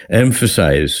to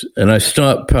emphasize, and I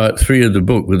start part 3 of the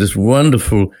book with this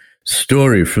wonderful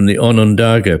story from the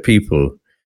Onondaga people,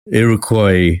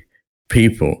 Iroquois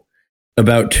people,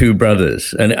 about 2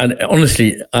 brothers. And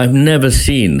honestly, I've never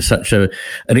seen such an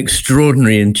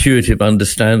extraordinary intuitive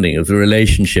understanding of the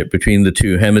relationship between the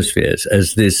 2 hemispheres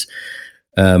as this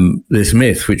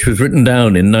myth, which was written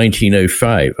down in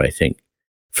 1905, I think,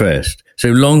 first. So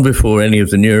long before any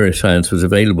of the neuroscience was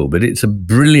available, but it's a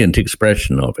brilliant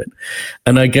expression of it.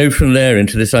 And I go from there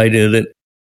into this idea that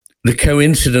the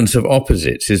coincidence of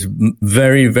opposites is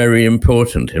very, very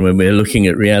important. And when we're looking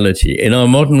at reality in our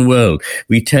modern world,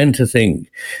 we tend to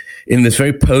think in this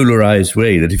very polarized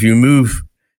way that if you move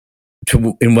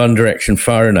in one direction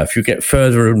far enough, you get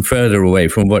further and further away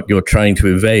from what you're trying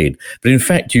to evade. But in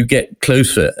fact, you get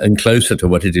closer and closer to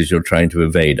what it is you're trying to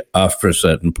evade after a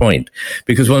certain point.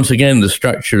 Because once again, the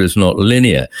structure is not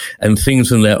linear, and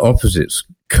things and their opposites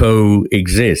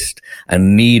coexist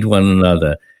and need one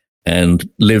another and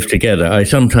live together. I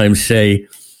sometimes say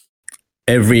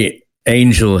every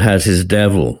angel has his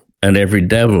devil and every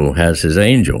devil has his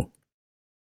angel.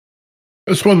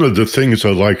 That's one of the things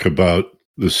I like about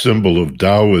the symbol of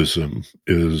Taoism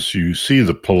is you see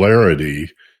the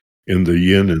polarity in the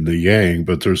yin and the yang,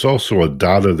 but there's also a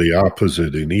dot of the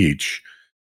opposite in each.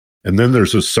 And then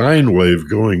there's a sine wave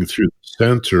going through the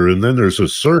center, and then there's a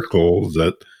circle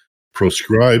that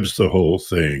proscribes the whole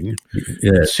thing.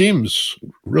 Yeah. It seems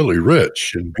really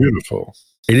rich and beautiful.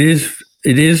 It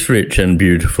is rich and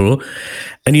beautiful.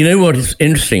 And you know what is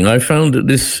interesting? I found that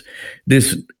this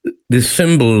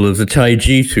symbol of the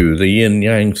Taijitu, the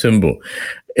yin-yang symbol,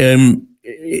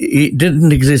 it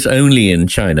didn't exist only in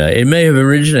China. It may have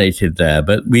originated there,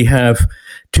 but we have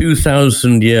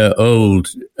 2,000-year-old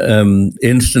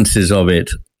instances of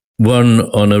it, one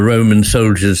on a Roman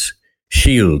soldier's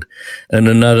shield and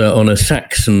another on a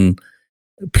Saxon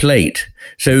plate.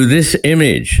 So this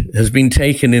image has been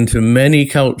taken into many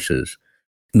cultures,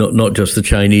 not just the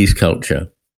Chinese culture.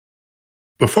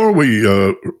 Before we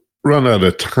run out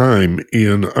of time,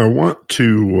 Iain, I want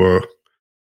to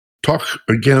talk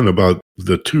again about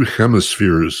the two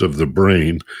hemispheres of the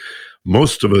brain.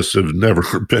 Most of us have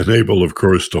never been able, of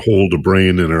course, to hold a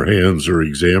brain in our hands or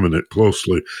examine it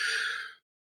closely.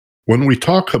 When we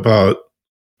talk about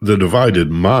the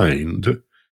divided mind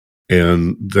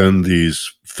and then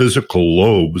these physical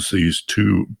lobes, these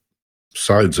two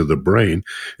sides of the brain,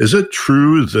 is it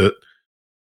true that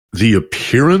the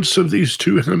appearance of these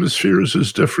two hemispheres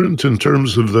is different in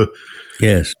terms of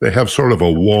yes, they have sort of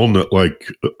a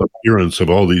walnut-like appearance of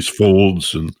all these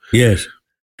folds, and yes,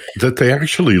 that they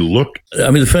actually look. I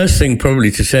mean, the first thing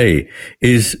probably to say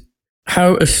is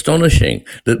how astonishing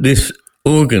that this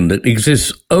organ that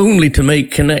exists only to make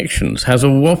connections has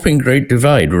a whopping great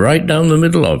divide right down the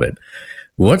middle of it.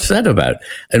 What's that about?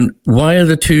 And why are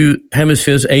the two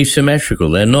hemispheres asymmetrical?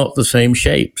 They're not the same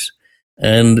shapes.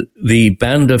 And the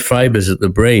band of fibers at the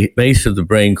base of the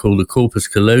brain called the corpus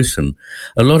callosum,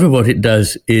 a lot of what it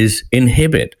does is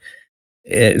inhibit.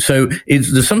 So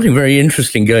there's something very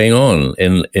interesting going on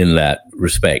in that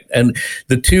respect. And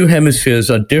the two hemispheres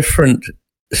are different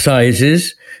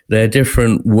sizes, they're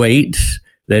different weights,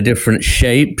 they're different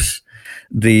shapes.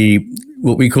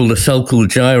 What we call the sulcal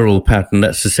gyral pattern,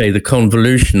 that's to say the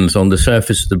convolutions on the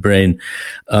surface of the brain,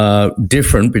 are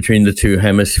different between the two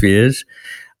hemispheres.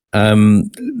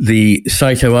 The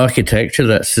cytoarchitecture,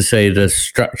 that's to say the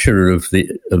structure of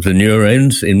the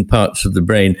neurons in parts of the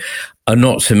brain, are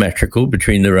not symmetrical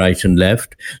between the right and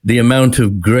left. The amount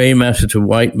of gray matter to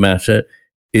white matter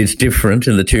is different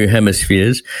in the two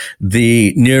hemispheres.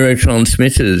 The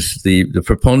neurotransmitters, the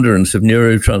preponderance of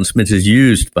neurotransmitters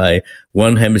used by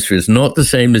one hemisphere is not the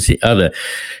same as the other.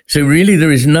 So really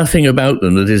there is nothing about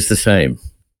them that is the same.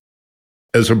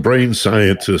 As a brain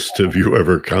scientist, have you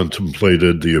ever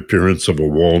contemplated the appearance of a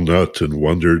walnut and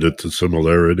wondered at the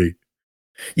similarity?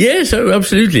 Yes,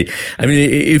 absolutely. I mean,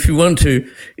 if you want to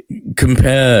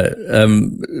compare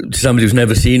to somebody who's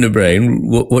never seen a brain,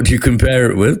 what do you compare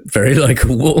it with? Very like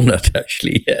a walnut,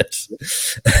 actually, yes.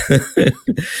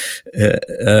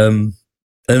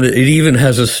 And it even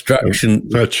has a structure. I'm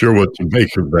not sure what to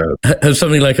make of that. Has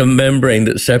something like a membrane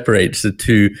that separates the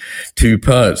two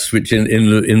parts, which in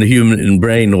the human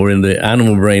brain or in the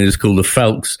animal brain is called the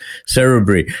falx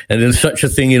cerebri, and there's such a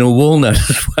thing in a walnut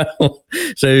as well.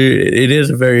 So it is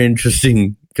a very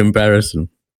interesting comparison.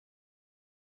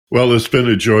 Well, it's been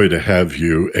a joy to have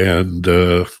you, and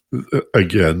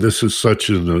again, this is such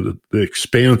an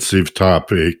expansive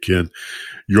topic, and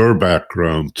your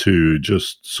background too,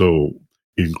 just so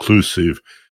inclusive.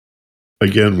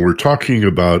 Again, we're talking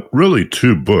about really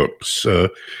two books, The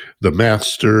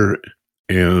Master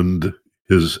and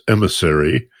His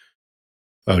Emissary,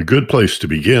 a good place to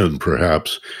begin,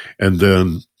 perhaps, and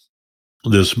then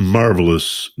this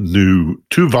marvelous new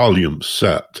 2-volume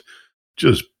set,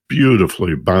 just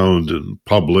beautifully bound and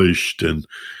published, and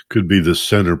could be the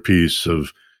centerpiece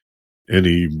of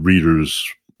any reader's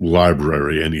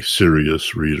library, any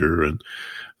serious reader, and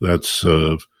that's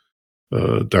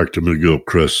Dr.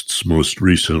 McGilchrist's most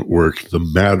recent work, The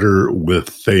Matter with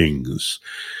Things.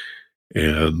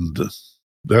 And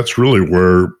that's really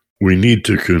where we need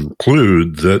to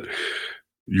conclude that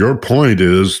your point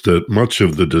is that much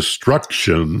of the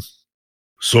destruction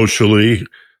socially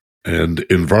and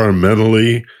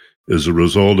environmentally is a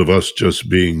result of us just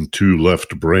being too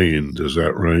left-brained. Is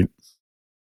that right?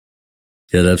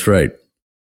 Yeah, that's right.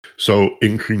 So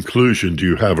in conclusion, do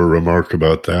you have a remark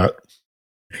about that?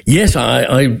 Yes,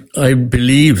 I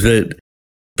believe that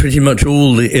pretty much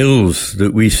all the ills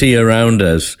that we see around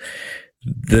us,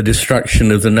 the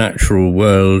destruction of the natural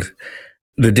world,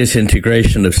 the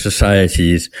disintegration of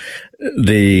societies,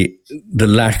 the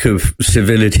lack of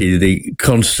civility, the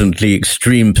constantly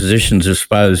extreme positions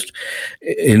espoused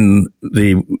in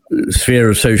the sphere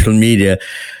of social media,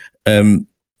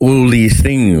 all these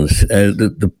things,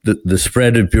 the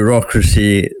spread of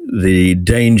bureaucracy, the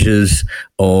dangers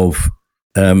of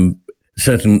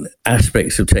certain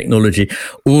aspects of technology,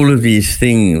 all of these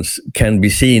things can be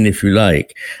seen, if you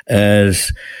like,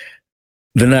 as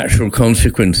the natural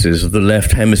consequences of the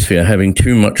left hemisphere having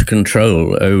too much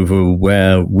control over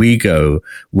where we go,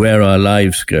 where our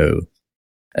lives go.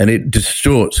 And it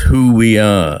distorts who we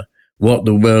are, what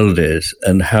the world is,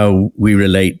 and how we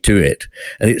relate to it.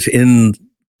 And it's in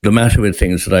the matter with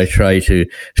things that I try to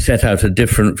set out a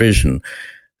different vision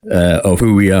of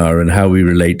who we are and how we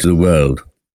relate to the world.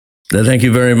 So thank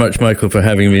you very much, Michael, for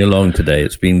having me along today.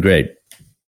 It's been great.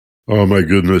 Oh, my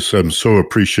goodness. I'm so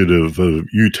appreciative of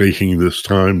you taking this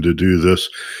time to do this.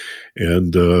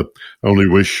 And I only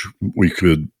wish we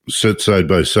could sit side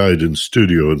by side in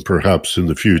studio, and perhaps in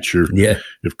the future,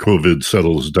 if COVID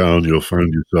settles down, you'll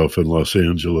find yourself in Los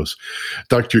Angeles.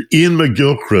 Dr. Iain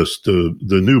McGilchrist,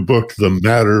 the new book, The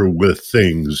Matter with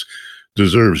Things,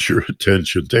 deserves your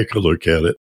attention. Take a look at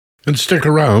it. And stick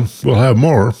around. We'll have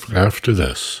more after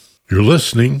this. You're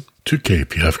listening to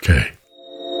KPFK.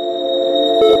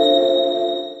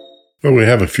 Well, we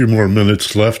have a few more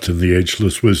minutes left in the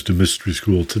Ageless Wisdom Mystery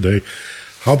School today.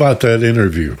 How about that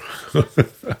interview?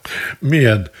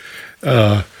 Man,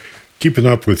 keeping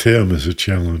up with him is a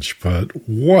challenge, but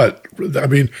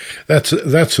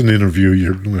that's an interview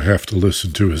you're going to have to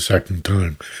listen to a second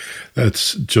time.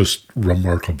 That's just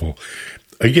remarkable.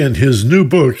 Again, his new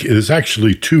book is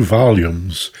actually 2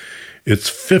 volumes. It's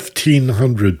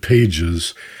 1,500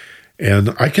 pages,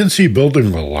 and I can see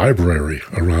building a library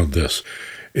around this.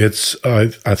 It's, I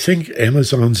think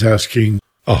Amazon's asking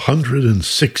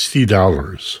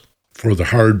 $160 for the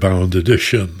hardbound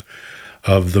edition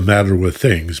of The Matter with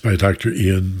Things by Dr.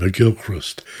 Iain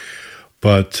McGilchrist.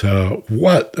 But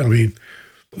the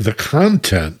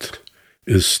content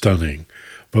is stunning.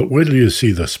 But wait till you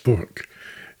see this book.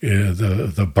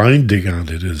 The binding on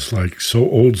it is like so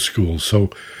old school, so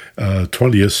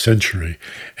 20th century.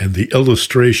 And the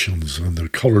illustrations and the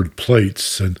colored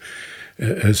plates and,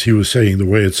 as he was saying, the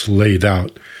way it's laid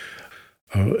out.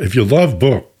 If you love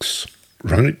books,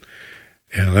 right?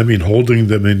 And holding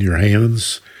them in your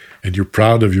hands, and you're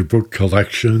proud of your book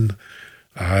collection,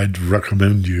 I'd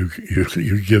recommend you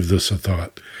give this a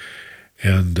thought.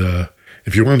 And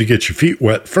if you want to get your feet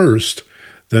wet first,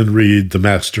 then read The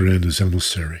Master and His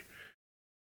Emissary.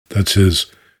 That's his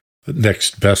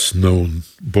next best known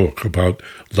book about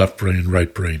left brain,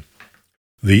 right brain,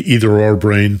 the either-or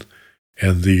brain,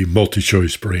 and the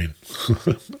multi-choice brain,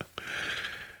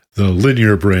 the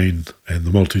linear brain and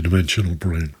the multidimensional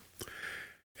brain.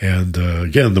 And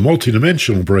again, the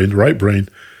multidimensional brain, the right brain,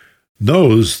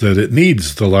 knows that it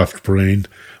needs the left brain,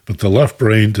 but the left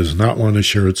brain does not want to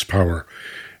share its power.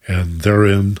 And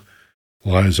therein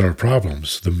lies our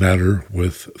problems, the matter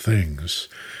with things.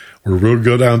 We're real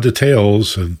good on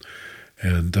details and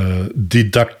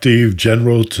deductive,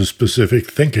 general to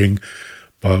specific thinking,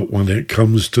 but when it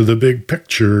comes to the big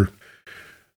picture,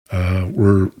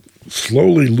 we're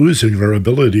slowly losing our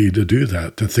ability to do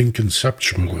that, to think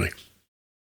conceptually.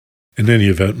 In any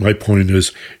event, my point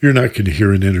is you're not going to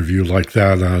hear an interview like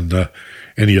that on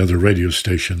any other radio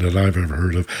station that I've ever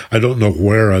heard of. I don't know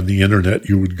where on the internet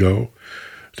you would go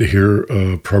to hear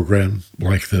a program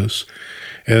like this.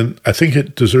 And I think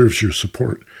it deserves your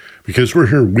support because we're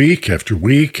here week after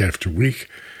week after week.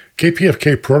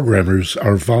 KPFK programmers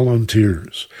are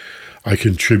volunteers. I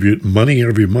contribute money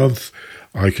every month.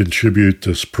 I contribute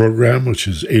this program, which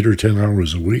is 8 or 10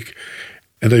 hours a week,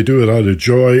 and I do it out of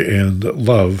joy and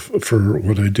love for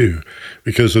what I do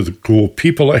because of the cool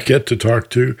people I get to talk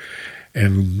to,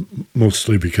 and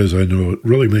mostly because I know it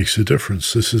really makes a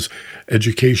difference. This is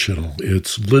educational.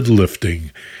 It's lid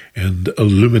lifting and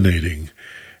illuminating.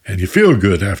 And you feel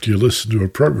good after you listen to a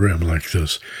program like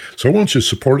this. So won't you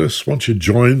support us? Won't you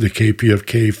join the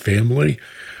KPFK family?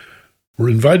 We're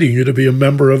inviting you to be a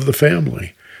member of the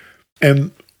family.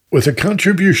 And with a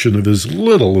contribution of as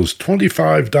little as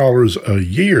 $25 a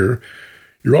year,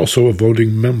 you're also a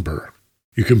voting member.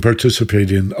 You can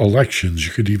participate in elections.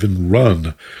 You could even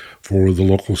run for the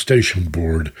local station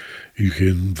board. You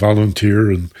can volunteer,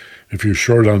 and if you're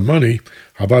short on money,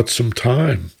 how about some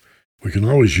time? We can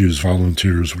always use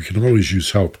volunteers. We can always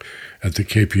use help at the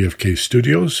KPFK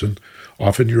studios, and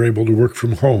often you're able to work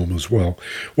from home as well.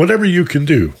 Whatever you can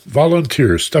do,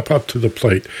 volunteer, step up to the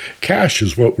plate. Cash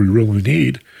is what we really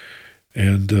need.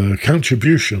 And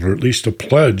contribution, or at least a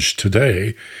pledge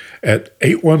today, at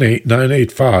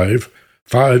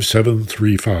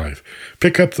 818-985-5735.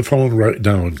 Pick up the phone right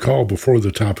now and call before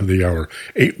the top of the hour,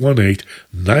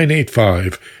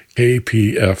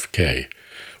 818-985-KPFK.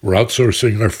 We're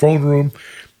outsourcing our phone room,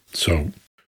 so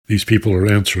these people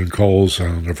are answering calls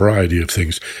on a variety of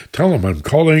things. Tell them I'm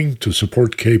calling to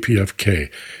support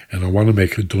KPFK, and I want to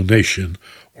make a donation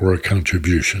or a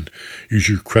contribution. Use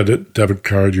your credit, debit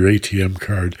card, your ATM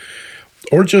card,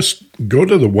 or just go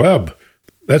to the web.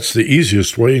 That's the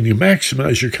easiest way, and you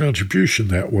maximize your contribution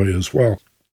that way as well.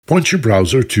 Point your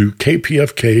browser to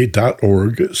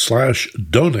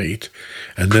kpfk.org/donate,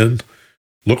 and then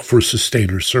look for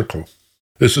Sustainer Circle.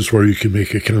 This is where you can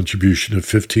make a contribution of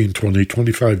 $15, $20,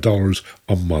 $25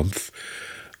 a month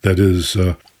that is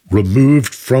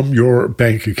removed from your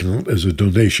bank account as a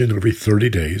donation every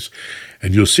 30 days.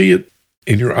 And you'll see it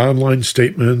in your online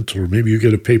statement, or maybe you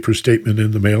get a paper statement in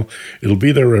the mail. It'll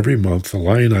be there every month, a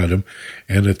line item.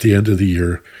 And at the end of the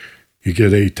year, you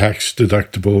get a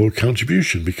tax-deductible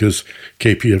contribution, because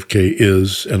KPFK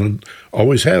is, and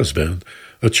always has been,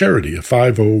 a charity, a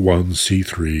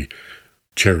 501c3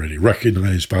 charity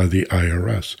recognized by the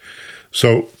IRS.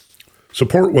 So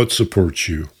support what supports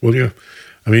you, will you?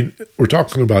 I mean, we're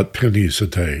talking about pennies a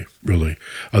day, really.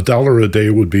 $1 a day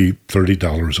would be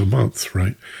 $30 a month,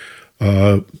 right?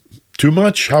 Too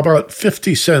much? How about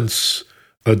 50 cents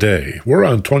a day? We're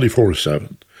on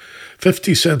 24/7.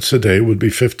 50 cents a day would be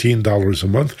 $15 a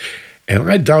month,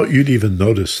 and I doubt you'd even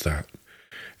notice that.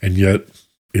 And yet,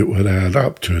 it would add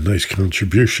up to a nice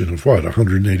contribution of,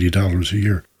 $180 a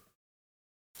year.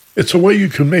 It's a way you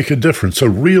can make a difference, a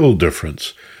real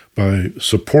difference, by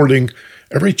supporting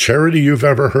every charity you've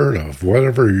ever heard of,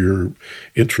 whatever you're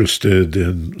interested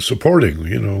in supporting.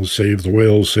 Save the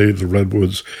whales, save the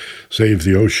redwoods, save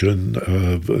the ocean,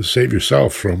 save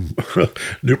yourself from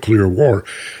nuclear war.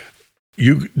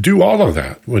 You do all of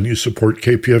that when you support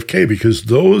KPFK, because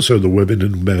those are the women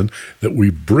and men that we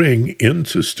bring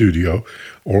into studio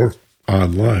or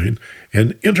online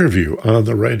and interview on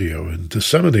the radio and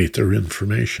disseminate their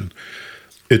information.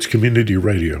 It's community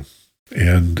radio,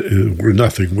 and we're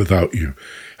nothing without you.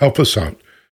 Help us out.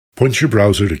 Point your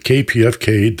browser to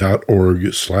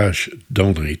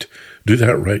kpfk.org/donate. Do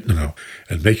that right now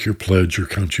and make your pledge or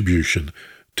contribution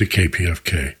to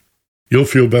KPFK. You'll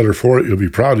feel better for it. You'll be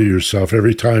proud of yourself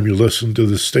every time you listen to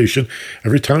this station,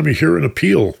 every time you hear an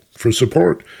appeal for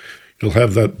support. You'll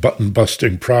have that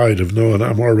button-busting pride of knowing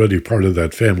I'm already part of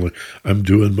that family. I'm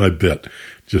doing my bit.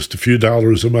 Just a few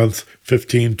dollars a month,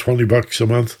 $15, $20 a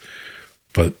month.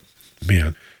 But,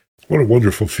 man, what a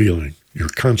wonderful feeling. Your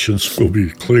conscience will be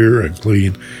clear and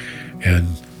clean, and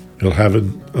you'll have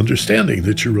an understanding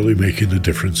that you're really making a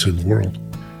difference in the world.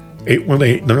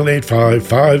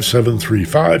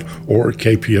 818-985-5735 or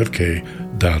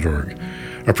kpfk.org.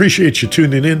 I appreciate you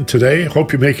tuning in today.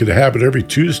 Hope you make it a habit every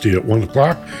Tuesday at 1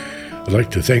 o'clock. I'd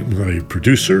like to thank my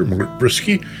producer, Mark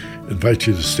Brisky. Invite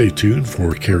you to stay tuned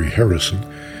for Carrie Harrison.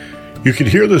 You can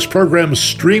hear this program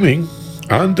streaming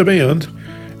on demand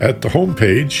at the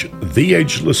homepage,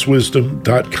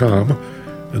 theagelesswisdom.com,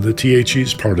 and the THE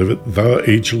is part of it,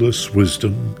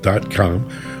 theagelesswisdom.com,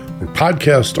 or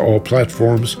podcast all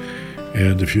platforms.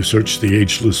 And if you search the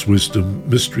Ageless Wisdom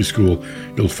Mystery School,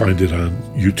 you'll find it on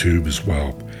YouTube as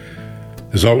well.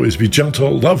 As always, be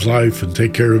gentle, love life, and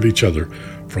take care of each other.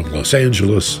 From Los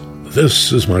Angeles,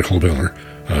 this is Michael Miller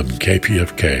on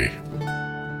KPFK.